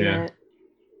that. Yeah, let's read it.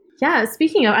 Yeah,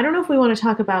 speaking of, I don't know if we want to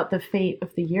talk about the fate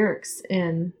of the Yeerks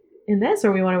in this,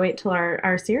 or we want to wait till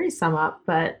our series sum up,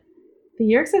 but the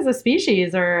Yeerks as a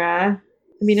species are,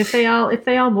 if they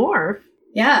all morph.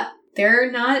 Yeah,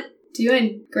 they're not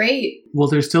doing great. Well,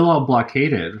 they're still all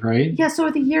blockaded, right? Yeah, so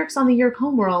are the Yeerks on the Yeerk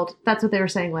homeworld. That's what they were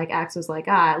saying. Like, Axe was like,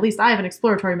 at least I have an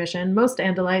exploratory mission. Most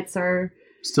Andalites are...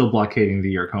 still blockading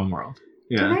the Yeerk homeworld.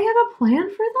 Yeah. Do they have a plan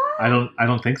for that? I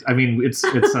don't think so. I mean, it's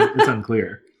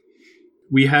unclear.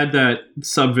 We had that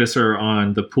subvisor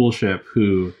on the pool ship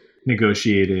who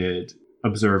negotiated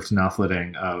observed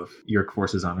Naflading of Yeerk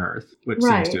forces on Earth, which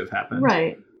seems to have happened.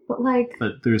 Right.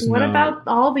 But there's what about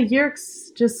all the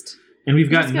Yeerks just... And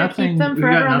we've got nothing. We've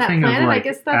got nothing of like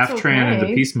Aftran okay. and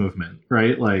the peace movement,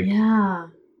 right? Like, yeah,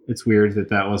 it's weird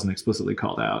that wasn't explicitly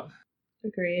called out.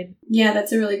 Agreed. Yeah,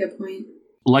 that's a really good point.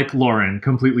 Like Lauren,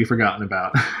 completely forgotten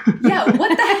about. Yeah,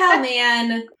 what the hell,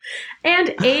 man?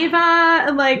 And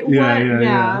Ava, like, what?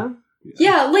 Yeah.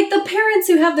 Yeah, like the parents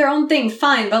who have their own thing,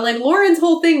 fine. But like Lauren's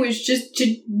whole thing was just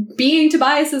being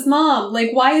Tobias's mom.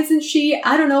 Like, why isn't she,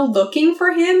 I don't know, looking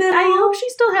for him at all? I hope she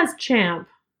still has Champ.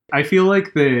 I feel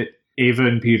like that Ava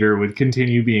and Peter would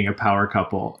continue being a power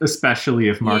couple, especially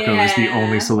if Marco is the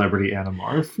only celebrity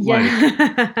Animorph.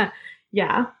 Yeah.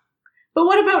 Yeah. But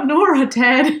what about Nora,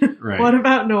 Ted? Right. What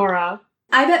about Nora?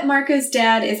 I bet Marco's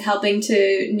dad is helping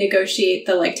to negotiate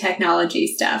the like technology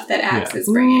stuff that Axe is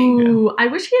bringing. Ooh, I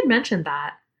wish he had mentioned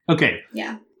that. Okay.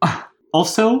 Yeah.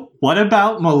 Also, what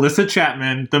about Melissa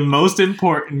Chapman, the most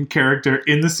important character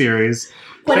in the series?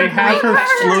 They have her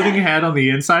floating head on the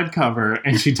inside cover,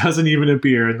 and she doesn't even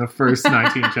appear in the first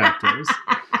 19 chapters.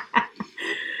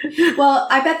 Well,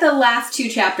 I bet the last 2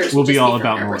 chapters will be all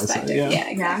about Melissa. Yeah,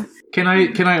 exactly. Can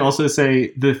I also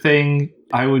say the thing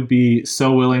I would be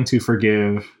so willing to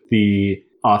forgive the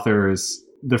authors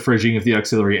the fridging of the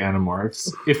auxiliary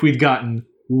Animorphs if we'd gotten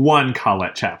one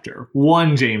Colette chapter,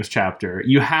 one James chapter.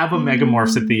 You have a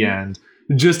Megamorphs at the end.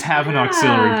 Just have an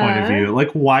auxiliary point of view.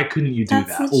 Like, why couldn't you do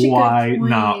that? Why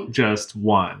not just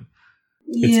one?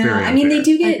 It's very I mean, unfair. they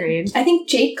do get... Agreed. I think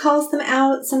Jake calls them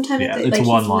out sometimes. Yeah, like, it's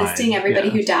one he's line. listing everybody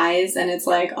who dies, and it's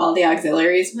like all the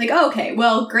auxiliaries. I'm like, oh, okay,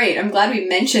 well, great. I'm glad we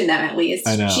mentioned them at least.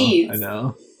 I know. Jeez. I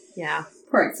know. Yeah.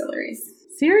 Poor auxiliaries.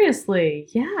 Seriously,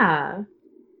 yeah.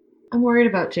 I'm worried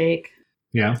about Jake.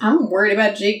 Yeah. I'm worried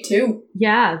about Jake, too.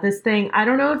 Yeah, this thing. I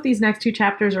don't know if these next 2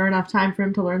 chapters are enough time for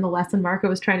him to learn the lesson Marco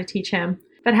was trying to teach him.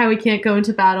 But how he can't go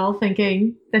into battle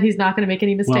thinking that he's not going to make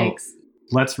any mistakes.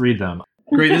 Well, let's read them.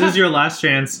 Great, this is your last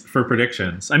chance for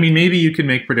predictions. I mean, maybe you can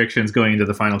make predictions going into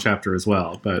the final chapter as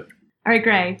well, but... All right,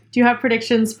 Gray, do you have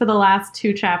predictions for the last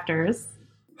 2 chapters?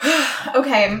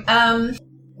 Okay,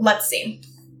 let's see.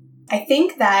 I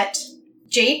think that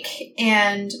Jake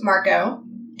and Marco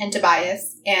and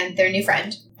Tobias and their new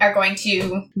friend are going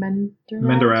to...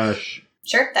 Mendarash.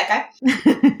 Sure, that guy.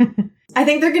 I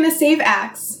think they're going to save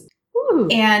Axe. Ooh.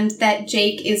 And that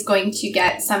Jake is going to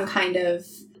get some kind of,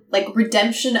 like,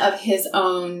 redemption of his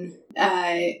own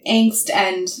angst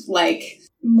and, like,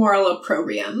 moral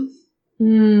opprobrium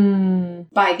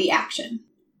by the action.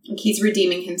 Like, he's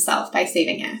redeeming himself by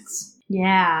saving Axe.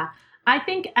 Yeah. I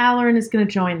think Alarin is going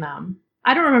to join them.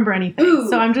 I don't remember anything,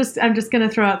 so I'm just going to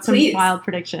throw out some wild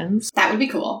predictions. That would be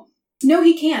cool. No,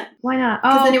 he can't. Why not?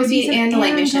 Because then it would be an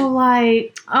Andalite mission.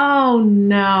 Oh,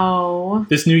 no.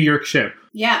 This New York ship.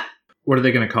 Yeah. What are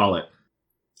they going to call it?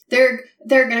 They're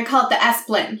going to call it the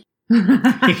Esplin.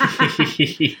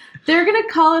 They're going to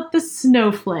call it the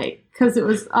Snowflake, because it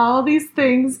was all these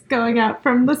things going out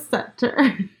from the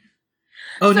center.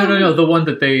 Oh, so, no. The one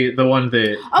that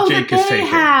Jake is taking.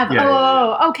 Have.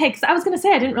 Yeah. Okay. Because I was going to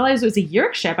say, I didn't realize it was a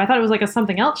Yeerk ship. I thought it was like a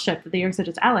something else ship that the Yeerks are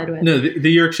just allied with. No,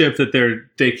 the Yeerk ship that they're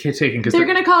taking. They're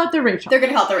going to call it the Rachel. They're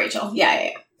going to call it the Rachel. Yeah.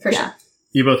 For sure.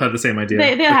 You both have the same idea.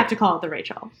 They'll have to call it the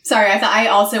Rachel. Sorry, I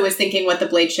also was thinking what the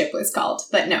Blade ship was called,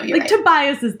 but no, you're right.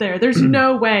 Tobias is there. There's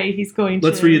no way he's going to...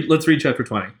 Let's read chapter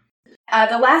 20.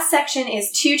 The last section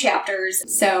is 2 chapters.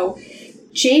 So,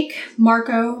 Jake,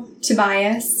 Marco,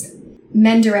 Tobias,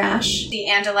 Menderash, the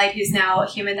Andalite who's now a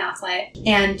human Nothlet,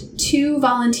 and 2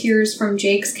 volunteers from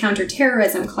Jake's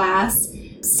counterterrorism class,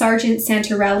 Sergeant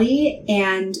Santarelli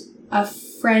and a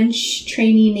French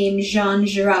trainee named Jean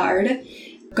Girard,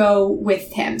 go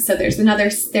with him. So there's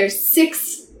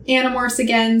 6 Animorphs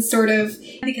again, sort of,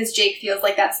 because Jake feels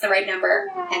like that's the right number,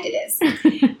 and it is.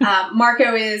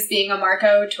 Marco is being a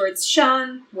Marco towards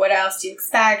Sean. What else do you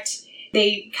expect?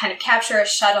 They kind of capture a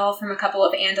shuttle from a couple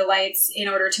of Andalites in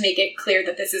order to make it clear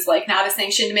that this is like not a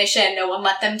sanctioned mission. No one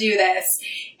let them do this.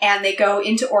 And they go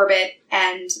into orbit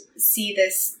and see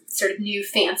this sort of new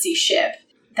fancy ship.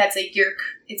 That's a Yeerk.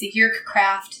 It's a Yeerk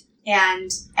craft.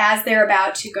 And as they're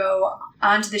about to go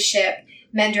onto the ship,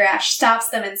 Menderash stops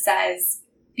them and says,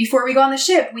 before we go on the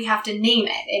ship, we have to name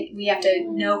it. And we have to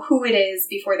know who it is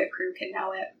before the crew can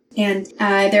know it. And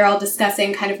they're all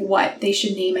discussing kind of what they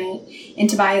should name it. And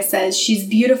Tobias says, she's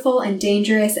beautiful and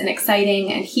dangerous and exciting.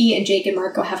 And he and Jake and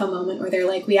Marco have a moment where they're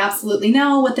like, we absolutely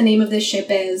know what the name of this ship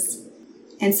is.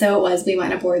 And so it was, we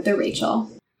went aboard the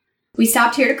Rachel. We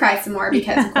stopped here to cry some more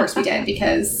because, of course we did,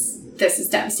 because this is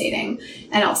devastating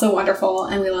and also wonderful.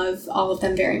 And we love all of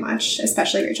them very much,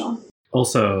 especially Rachel.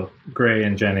 Also, Gray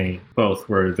and Jenny both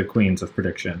were the queens of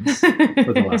predictions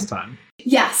for the last time.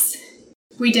 Yes.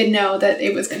 We did know that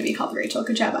it was going to be called Rachel.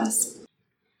 Good job, us.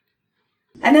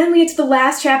 And then we get to the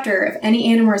last chapter of any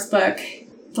Animorphs book.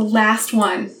 The last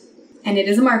one. And it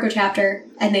is a Marco chapter.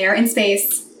 And they are in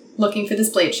space looking for this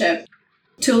blade ship.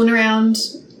 Tooling around,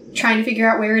 trying to figure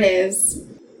out where it is.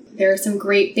 There are some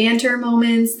great banter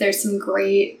moments. There's some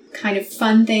great kind of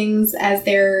fun things as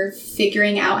they're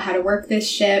figuring out how to work this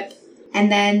ship.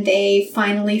 And then they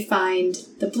finally find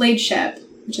the blade ship,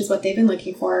 which is what they've been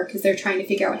looking for because they're trying to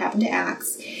figure out what happened to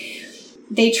Axe.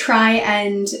 They try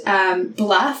and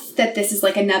bluff that this is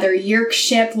like another Yeerk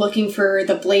ship looking for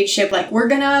the blade ship, like, we're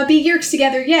gonna be Yeerks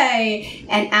together, yay!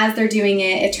 And as they're doing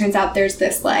it, it turns out there's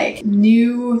this like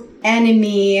new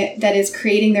enemy that is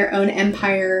creating their own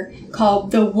empire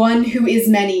called the One Who Is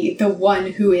Many, the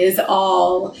One Who Is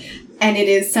All. And it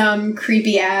is some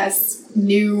creepy-ass,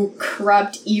 new,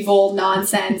 corrupt, evil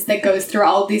nonsense that goes through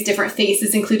all of these different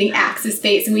faces, including Axe's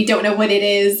face, and we don't know what it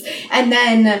is. And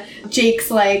then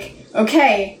Jake's like,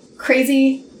 okay,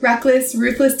 crazy, reckless,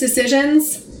 ruthless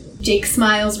decisions. Jake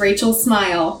smiles, Rachel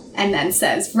smile, and then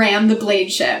says, ram the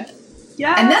blade ship.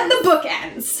 Yeah. And then the book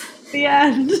ends. The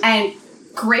end. And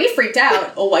Gray freaked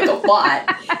out, like a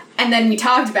lot. And then we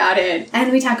talked about it,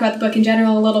 and we talked about the book in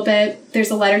general a little bit.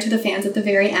 There's a letter to the fans at the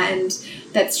very end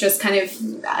that's just kind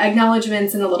of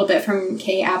acknowledgements and a little bit from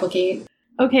Kay Applegate.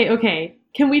 Okay.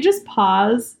 Can we just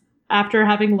pause after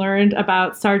having learned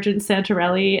about Sergeant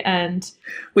Santarelli and...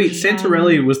 Wait,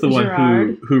 Santarelli was the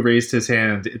one who raised his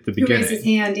hand at the beginning. Who raised his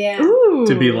hand, yeah. Ooh,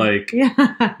 to be like,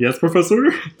 yes,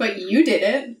 Professor? But you did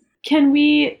it. Can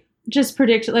we just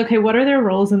predict, okay, what are their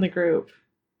roles in the group?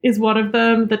 Is one of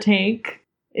them the tank?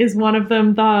 Is one of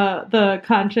them the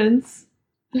conscience?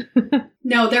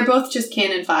 No, they're both just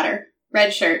cannon fodder.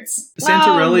 Red shirts.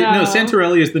 Santarelli, no,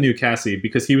 Santarelli is the new Cassie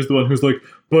because he was the one who's like,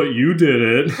 but you did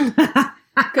it.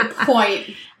 Good point.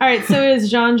 All right, so is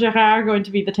Jean Girard going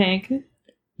to be the tank?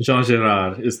 Jean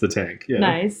Girard is the tank, yeah.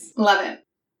 Nice. Love it.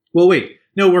 Well, wait.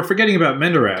 No, we're forgetting about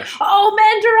Menderash. Oh,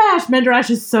 Menderash! Menderash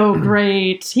is so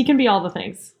great. He can be all the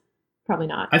things. Probably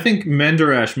not. I think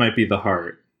Menderash might be the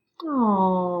heart.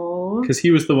 Oh. Because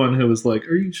he was the one who was like,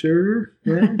 are you sure?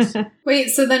 Yes. Wait,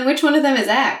 so then which one of them is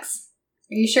Axe?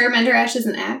 Are you sure Menderash is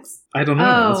an Axe? I don't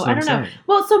know. Oh, I don't know.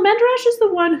 Well, so Menderash is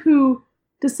the one who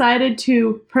decided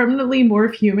to permanently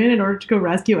morph human in order to go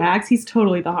rescue Axe. He's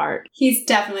totally the heart. He's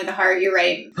definitely the heart, you're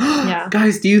right. Yeah.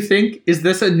 Guys, do you think, is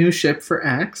this a new ship for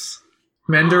Axe?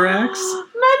 Menderax?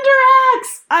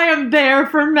 Menderax! I am there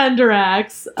for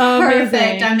Menderax.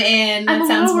 Perfect, I'm in. That sounds wonderful.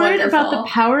 I'm a little worried about the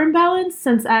power imbalance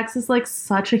since Axe is like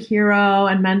such a hero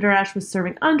and Menderash was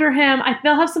serving under him.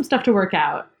 They'll have some stuff to work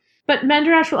out. But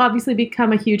Menderash will obviously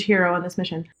become a huge hero on this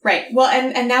mission. Right. Well,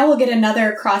 and now we'll get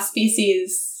another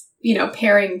cross-species,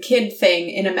 pairing kid thing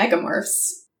in a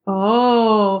Megamorphs.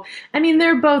 Oh. I mean,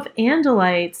 they're both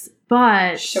Andalites,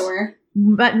 but... Sure.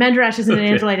 But Menderash isn't an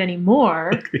Andalite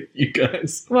anymore. Okay, you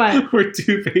guys. What? We're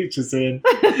 2 pages in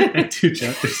and 2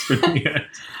 chapters from the end.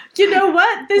 You know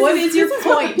what? What is your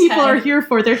point, what people are here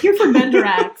for. They're here for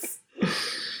Menderax.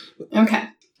 Okay.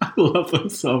 I love them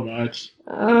so much.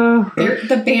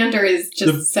 The banter is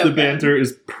just so good. The banter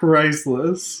is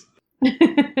priceless.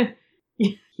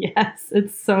 Yes,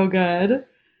 it's so good.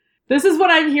 This is what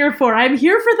I'm here for. I'm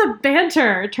here for the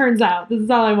banter, it turns out. This is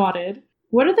all I wanted.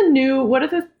 What are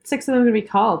the 6 of them going to be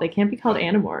called? They can't be called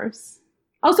Animorphs.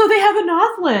 Also, they have a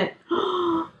Nothlet.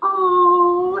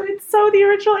 Oh, it's so the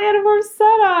original Animorphs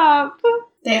setup.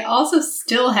 They also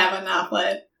still have a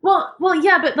Nothlet. Well,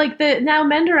 yeah, but like now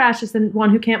Mendarash is the one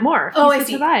who can't morph. Oh, I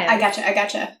see. Tobias. I gotcha.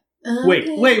 Okay.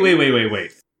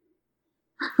 Wait.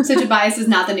 So Tobias is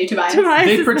not the new Tobias.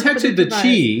 They protected the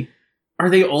Chi. Are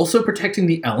they also protecting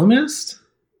the Ellimist?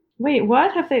 Wait,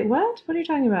 what? What? What are you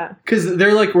talking about? Because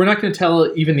they're like, we're not going to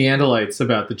tell even the Andalites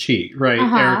about the Chi, right?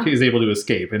 Eric is able to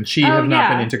escape, and Chi have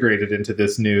not been integrated into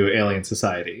this new alien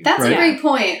society. That's right? a great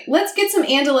point. Let's get some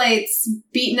Andalites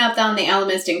beating up down the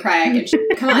Ellimist and Cryak and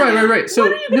shit. Come on. Right. So,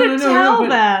 what are you going to tell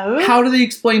them? How do they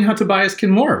explain how Tobias can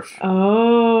morph?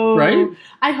 Oh. Right?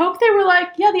 I hope they were like,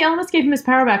 yeah, the Ellimist gave him his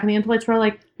power back, and the Andalites were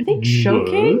like, are they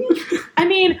joking? I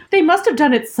mean, they must have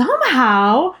done it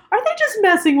somehow. Are they just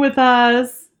messing with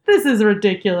us? This is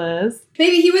ridiculous.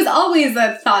 Maybe he was always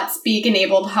a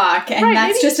thought-speak-enabled hawk, and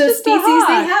that's just a species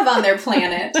they have on their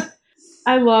planet.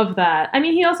 I love that. I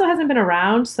mean, he also hasn't been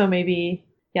around, so maybe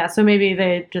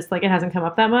they just, like, it hasn't come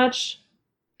up that much.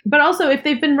 But also, if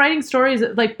they've been writing stories,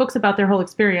 like, books about their whole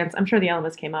experience, I'm sure the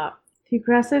Ellimist came up. The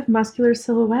aggressive, muscular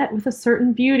silhouette with a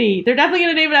certain beauty. They're definitely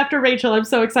going to name it after Rachel. I'm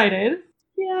so excited.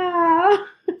 Yeah.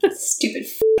 Stupid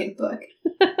fucking book.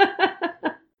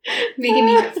 Making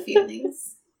me have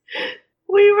feelings.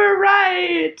 We were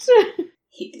right.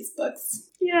 Hate these books.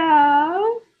 Yeah.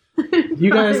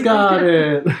 You guys got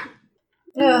it.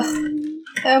 Ugh.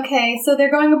 Okay, so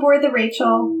they're going aboard the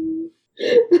Rachel.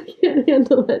 I can't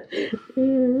handle it.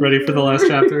 Ready for the last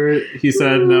chapter? He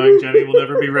said, knowing Jenny will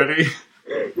never be ready.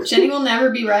 Jenny will never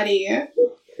be ready.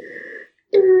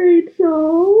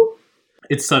 Rachel.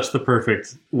 It's such the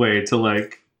perfect way to,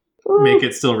 like, make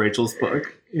it still Rachel's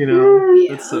book. You know?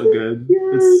 Yeah. It's so good.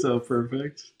 Yeah. It's so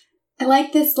perfect. I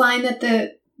like this line that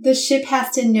the ship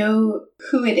has to know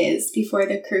who it is before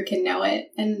the crew can know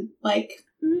it. And, like,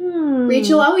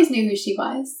 Rachel always knew who she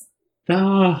was.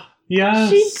 Oh, yes.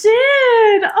 She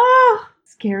did! Oh!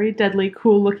 Scary, deadly,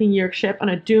 cool-looking Yeerk ship on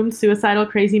a doomed, suicidal,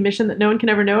 crazy mission that no one can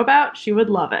ever know about. She would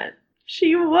love it.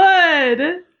 She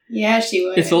would! Yeah, she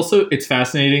would. It's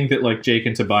fascinating that, like, Jake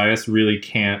and Tobias really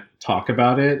can't talk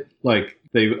about it. Like,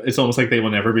 it's almost like they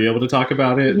will never be able to talk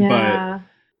about it,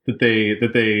 but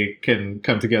that they can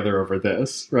come together over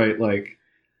this, right? Like,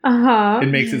 it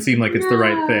makes it seem like it's the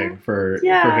right thing for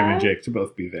him and Jake to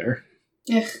both be there.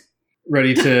 Ugh.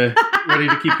 Ready to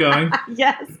keep going?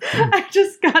 Yes. I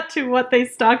just got to what they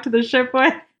stalked the ship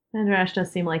with. Mendarash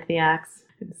does seem like the axe.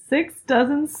 6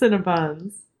 dozen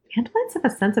Cinnabuns. Andalites have a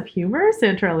sense of humor?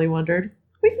 Santorelli wondered.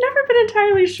 We've never been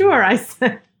entirely sure, I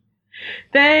said.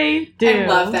 They do. I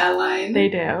love that line. They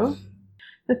do.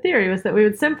 The theory was that we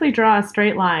would simply draw a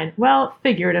straight line. Well,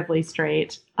 figuratively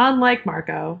straight. Unlike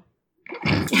Marco.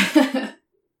 The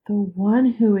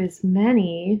one who is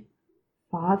many.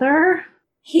 Father?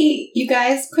 Hey, you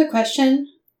guys, quick question.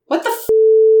 What the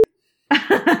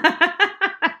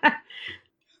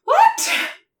What?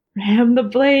 Ram the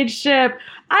Blade ship.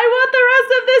 I want the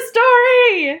rest of this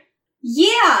story!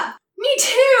 Yeah, me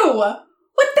too!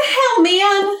 What the hell,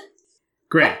 man?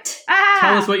 Great.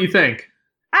 Tell us what you think.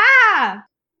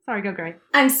 Sorry, go Gray.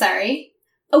 I'm sorry.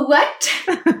 What?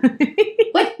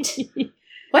 What?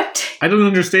 What? I don't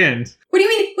understand. What do you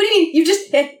mean? What do you mean? You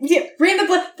just ran the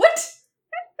blood. What?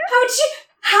 How did you?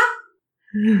 How?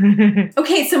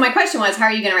 Okay, so my question was, how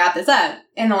are you going to wrap this up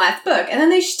in the last book? And then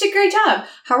they just did a great job.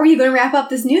 How are you going to wrap up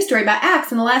this news story about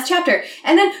Axe in the last chapter?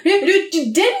 And then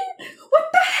didn't?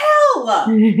 What the hell?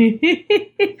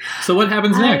 So what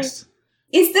happens next?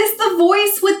 Is this the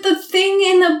voice with the thing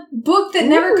in the book that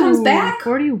never comes back?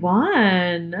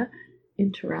 41.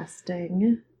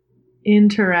 Interesting.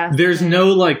 There's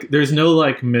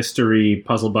no mystery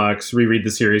puzzle box, reread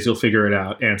the series, you'll figure it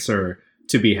out answer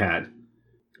to be had.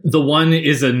 The one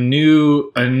is a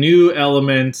new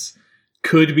element,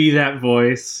 could be that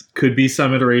voice, could be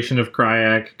some iteration of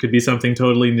Cryak, could be something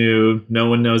totally new, no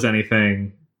one knows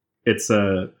anything. It's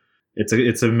a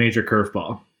major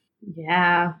curveball.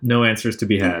 Yeah. No answers to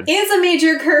be had. It is a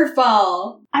major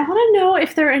curveball. I want to know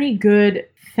if there are any good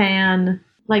fan,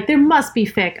 like, there must be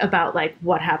fic about, like,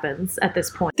 what happens at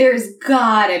this point. There's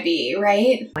gotta be,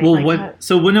 right? Well, but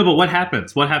what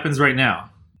happens? What happens right now?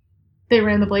 They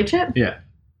ran the Blade ship? Yeah.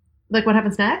 Like, what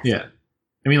happens next? Yeah.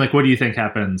 I mean, like, what do you think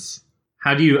happens?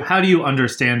 How do you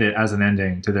understand it as an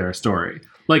ending to their story?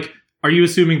 Like, are you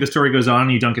assuming the story goes on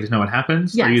and you don't get to know what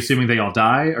happens? Yes. Are you assuming they all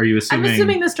die? Are you assuming... I'm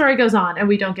assuming the story goes on and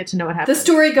we don't get to know what happens. The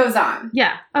story goes on.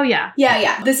 Yeah. Oh, yeah.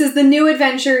 Yeah. This is the new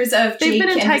adventures of Jake and his crew. They've been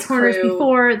in tight corners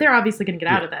before. They're obviously going to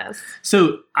get out of this.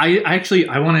 So I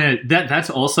want to... That's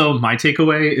also my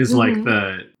takeaway is like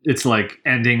it's like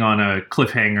ending on a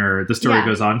cliffhanger, the story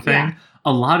goes on thing. Yeah.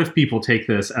 A lot of people take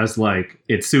this as like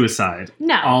it's suicide.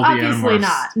 No, all the obviously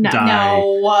not. No. Die.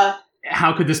 No.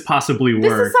 how could this possibly work?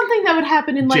 This is something that would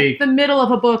happen in like the middle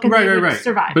of a book and they would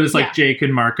survive. But it's like Jake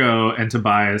and Marco and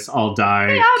Tobias all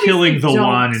die, killing the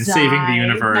one and saving the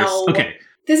universe. No. Okay.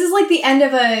 This is like the end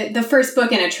of the first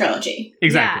book in a trilogy.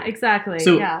 Exactly. Yeah, exactly.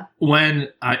 So when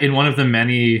in one of the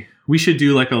many, we should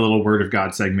do like a little Word of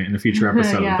God segment in a future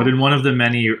episode, but in one of the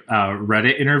many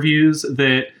Reddit interviews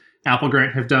that Apple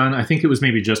Grant have done, I think it was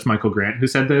maybe just Michael Grant who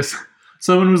said this.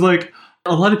 Someone was like,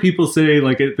 a lot of people say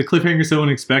like the cliffhanger is so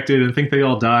unexpected and think they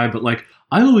all die, but like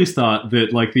I always thought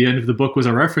that like the end of the book was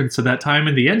a reference to that time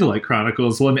in the Andalite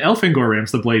Chronicles when Elfangor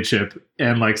rams the blade ship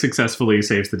and like successfully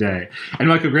saves the day. And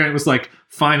Michael Grant was like,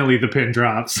 finally the pin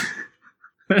drops.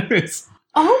 Oh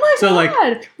my god!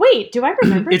 Like, wait, do I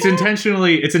remember? It's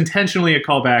intentionally a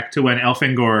callback to when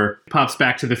Elfangor pops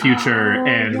back to the future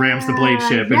and rams the blade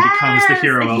ship and becomes the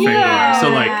hero Elfangor. Yeah. So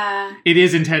like, it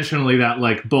is intentionally that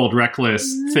like bold,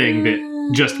 reckless thing that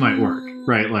just might work,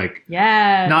 right? Like,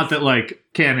 not that like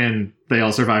canon they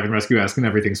all survive and rescue Ask and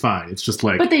everything's fine. It's just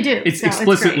like, but they do. It's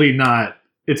explicitly not.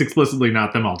 It's explicitly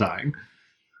not them all dying.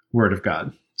 Word of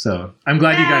God. So I'm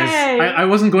glad you guys. I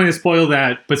wasn't going to spoil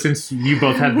that, but since you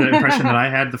both had the impression that I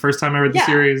had the first time I read the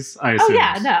series, I assumed.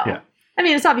 Yeah. I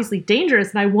mean, it's obviously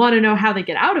dangerous, and I want to know how they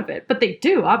get out of it, but they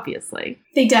do, obviously.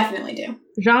 They definitely do.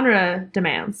 Genre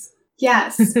demands.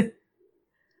 Yes.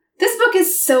 This book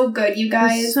is so good, you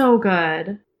guys. It's so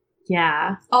good.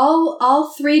 Yeah.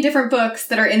 All 3 different books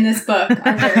that are in this book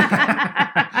are very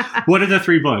good. What are the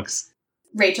 3 books?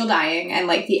 Rachel dying and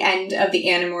like the end of the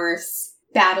Animorphs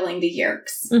battling the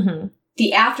Yeerks. Mm-hmm.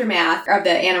 The aftermath of the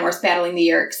Animorphs battling the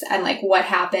Yeerks and like what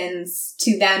happens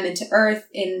to them and to Earth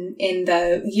in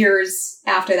the years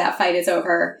after that fight is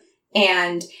over.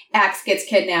 And Axe gets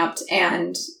kidnapped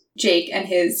and Jake and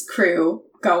his crew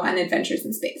go on adventures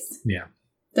in space. Yeah.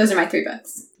 Those are my 3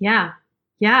 books. Yeah.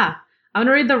 I want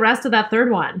to read the rest of that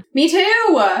 3rd one. Me too!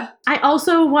 I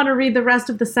also want to read the rest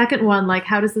of the 2nd one, like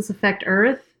how does this affect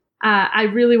Earth? I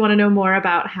really want to know more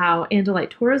about how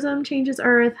Andalite tourism changes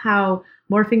Earth, how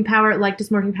morphing power, like does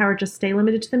morphing power just stay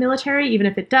limited to the military? Even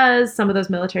if it does, some of those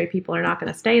military people are not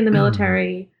going to stay in the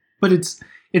military. But it's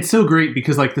so great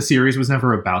because like the series was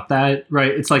never about that,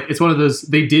 right? It's like, it's one of those,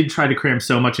 they did try to cram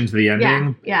so much into the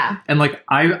ending. Yeah. And like,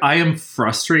 I am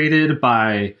frustrated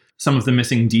by some of the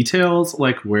missing details,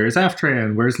 like where's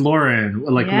Aftran, where's Lauren,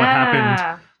 like what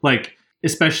happened, like,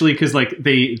 especially because like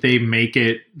they make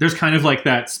it, there's kind of like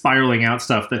that spiraling out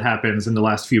stuff that happens in the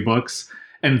last few books,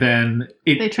 and then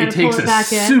it takes a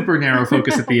super narrow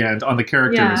focus at the end on the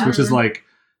characters, which is like,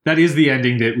 that is the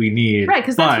ending that we need, right?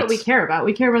 Because that's what we care about.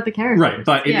 We care about the characters, right?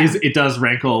 But it does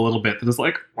rankle a little bit. That it's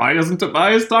like, why doesn't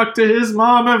Tobias talk to his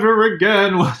mom ever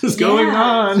again? What is going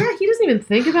on? Yeah, he doesn't even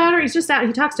think about her. He's just out.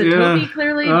 He talks to Toby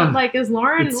clearly, but like, is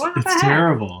Lauren? It's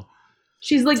terrible.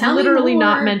 She's like literally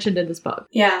not mentioned in this book.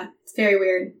 Yeah, it's very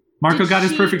weird. Marco got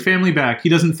his perfect family back. He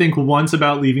doesn't think once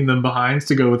about leaving them behind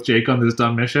to go with Jake on this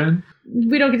dumb mission.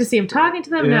 We don't get to see him talking to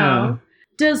them. No.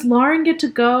 Does Lauren get to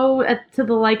go to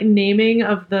the like naming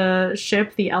of the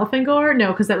ship, the Elfangor?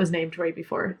 No, because that was named right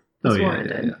before Lauren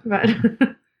did. But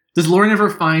does Lauren ever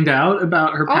find out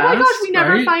about her past? Oh my gosh, we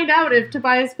never find out if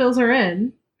Tobias fills her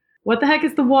in. What the heck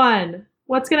is the one?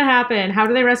 What's going to happen? How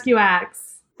do they rescue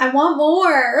Axe? I want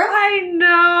more. I know.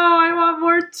 I want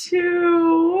more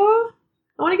too.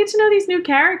 I want to get to know these new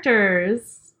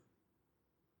characters.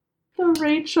 The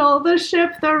Rachel, the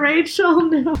ship, the Rachel,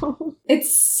 no.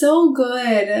 It's so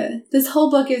good. This whole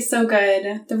book is so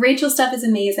good. The Rachel stuff is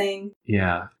amazing.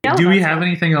 Yeah. Do we have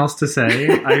anything else to say?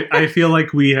 I feel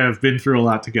like we have been through a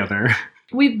lot together.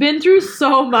 We've been through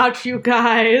so much, you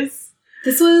guys.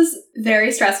 This was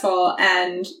very stressful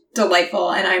and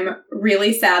delightful, and I'm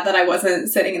really sad that I wasn't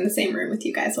sitting in the same room with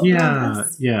you guys.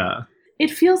 Yeah. It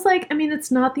feels like, I mean,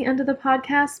 it's not the end of the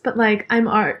podcast, but like I'm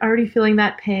already feeling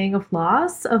that pang of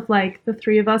loss of like the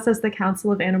 3 of us as the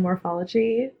Council of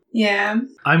Animorphology. Yeah.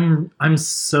 I'm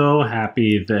so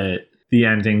happy that the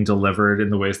ending delivered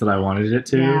in the ways that I wanted it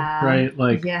to, right?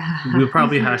 Like, we'll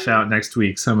probably hash out next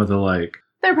week some of the like...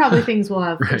 There are probably things we'll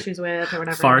have issues with or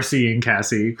whatever. Farsi and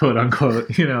Cassie, quote unquote,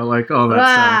 like all that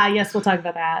stuff. Yes, we'll talk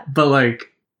about that. But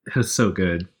like, it was so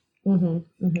good.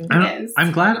 Mm-hmm, mm-hmm.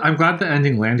 I'm glad the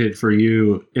ending landed for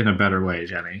you in a better way,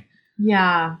 Jenny.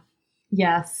 Yeah.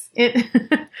 Yes.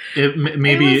 It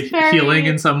may be healing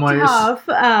in some ways. Tough,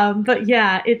 but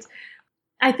yeah,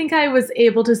 I think I was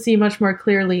able to see much more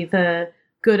clearly the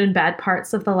good and bad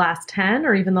parts of the last 10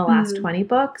 or even the last 20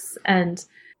 books, and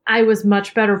I was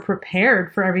much better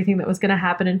prepared for everything that was going to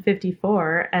happen in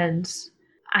 54, and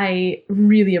I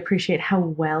really appreciate how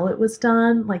well it was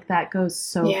done. Like, that goes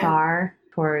so far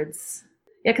towards...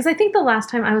 Yeah, because I think the last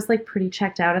time I was, like, pretty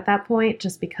checked out at that point,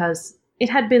 just because it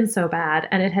had been so bad,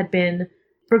 and it had been,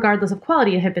 regardless of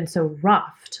quality, it had been so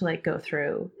rough to like go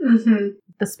through. Mm-hmm.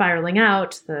 The spiraling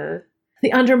out, the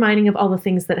undermining of all the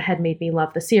things that had made me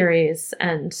love the series.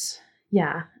 And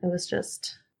yeah, it was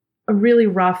just a really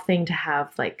rough thing to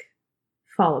have like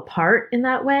fall apart in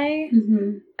that way.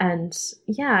 Mm-hmm. And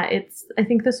yeah, I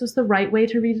think this was the right way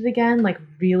to read it again, like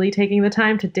really taking the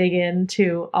time to dig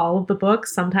into all of the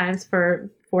books, sometimes for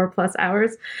 4+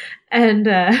 hours. And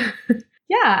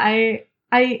yeah,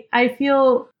 I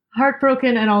feel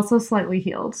heartbroken and also slightly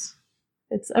healed.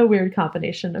 It's a weird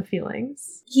combination of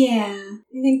feelings. Yeah,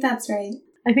 I think that's right.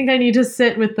 I think I need to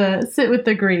sit with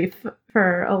the grief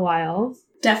for a while.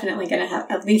 Definitely going to have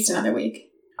at least another week.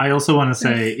 I also want to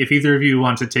say, if either of you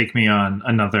want to take me on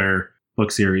another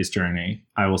book series journey,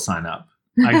 I will sign up.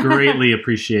 I greatly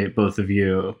appreciate both of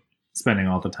you spending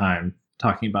all the time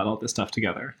talking about all this stuff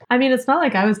together. I mean, it's not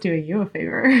like I was doing you a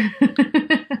favor.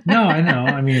 No, I know.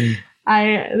 I mean,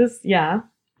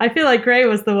 I feel like Gray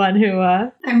was the one who...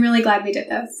 I'm really glad we did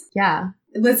this. Yeah.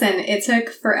 Listen, it took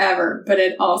forever, but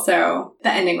the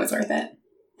ending was worth it.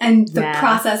 And the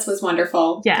process was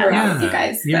wonderful throughout with you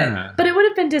guys. Yeah. But it would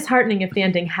have been disheartening if the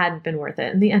ending hadn't been worth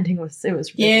it. And the ending was really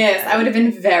yes, good. I would have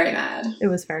been very mad. It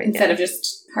was very Instead of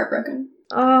just heartbroken.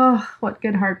 Oh, what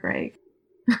good heartbreak.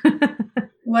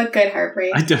 What good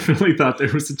heartbreak. I definitely thought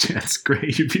there was a chance,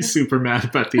 Gray, you'd be super mad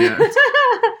about the end.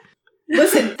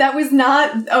 Listen, that was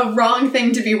not a wrong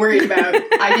thing to be worried about.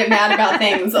 I get mad about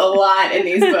things a lot in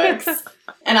these books.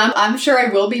 And I'm sure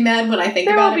I will be mad when I think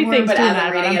about it more, but as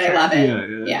I'm reading it, I love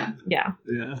it. Yeah.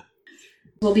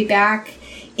 We'll be back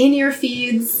in your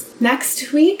feeds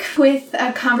next week with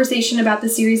a conversation about the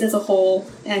series as a whole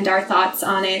and our thoughts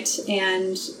on it.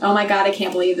 And oh my god, I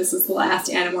can't believe this is the last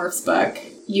Animorphs book.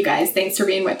 You guys, thanks for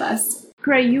being with us.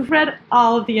 Gray, you've read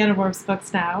all of the Animorphs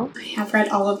books now. I have read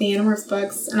all of the Animorphs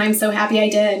books, and I'm so happy I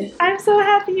did. I'm so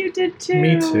happy you did too.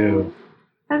 Me too.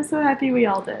 I'm so happy we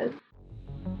all did.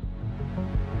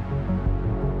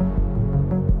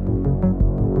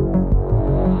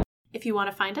 If you want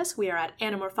to find us, we are at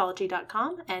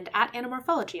animorphology.com and at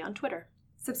Animorphology on Twitter.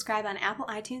 Subscribe on Apple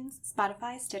iTunes,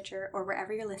 Spotify, Stitcher, or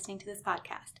wherever you're listening to this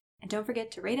podcast. And don't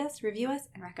forget to rate us, review us,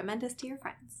 and recommend us to your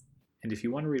friends. And if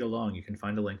you want to read along, you can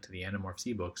find a link to the Animorphs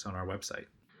ebooks on our website.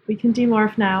 We can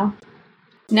demorph now.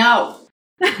 No.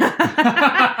 We refuse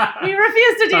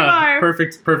to demorph.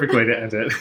 Perfect way to end it.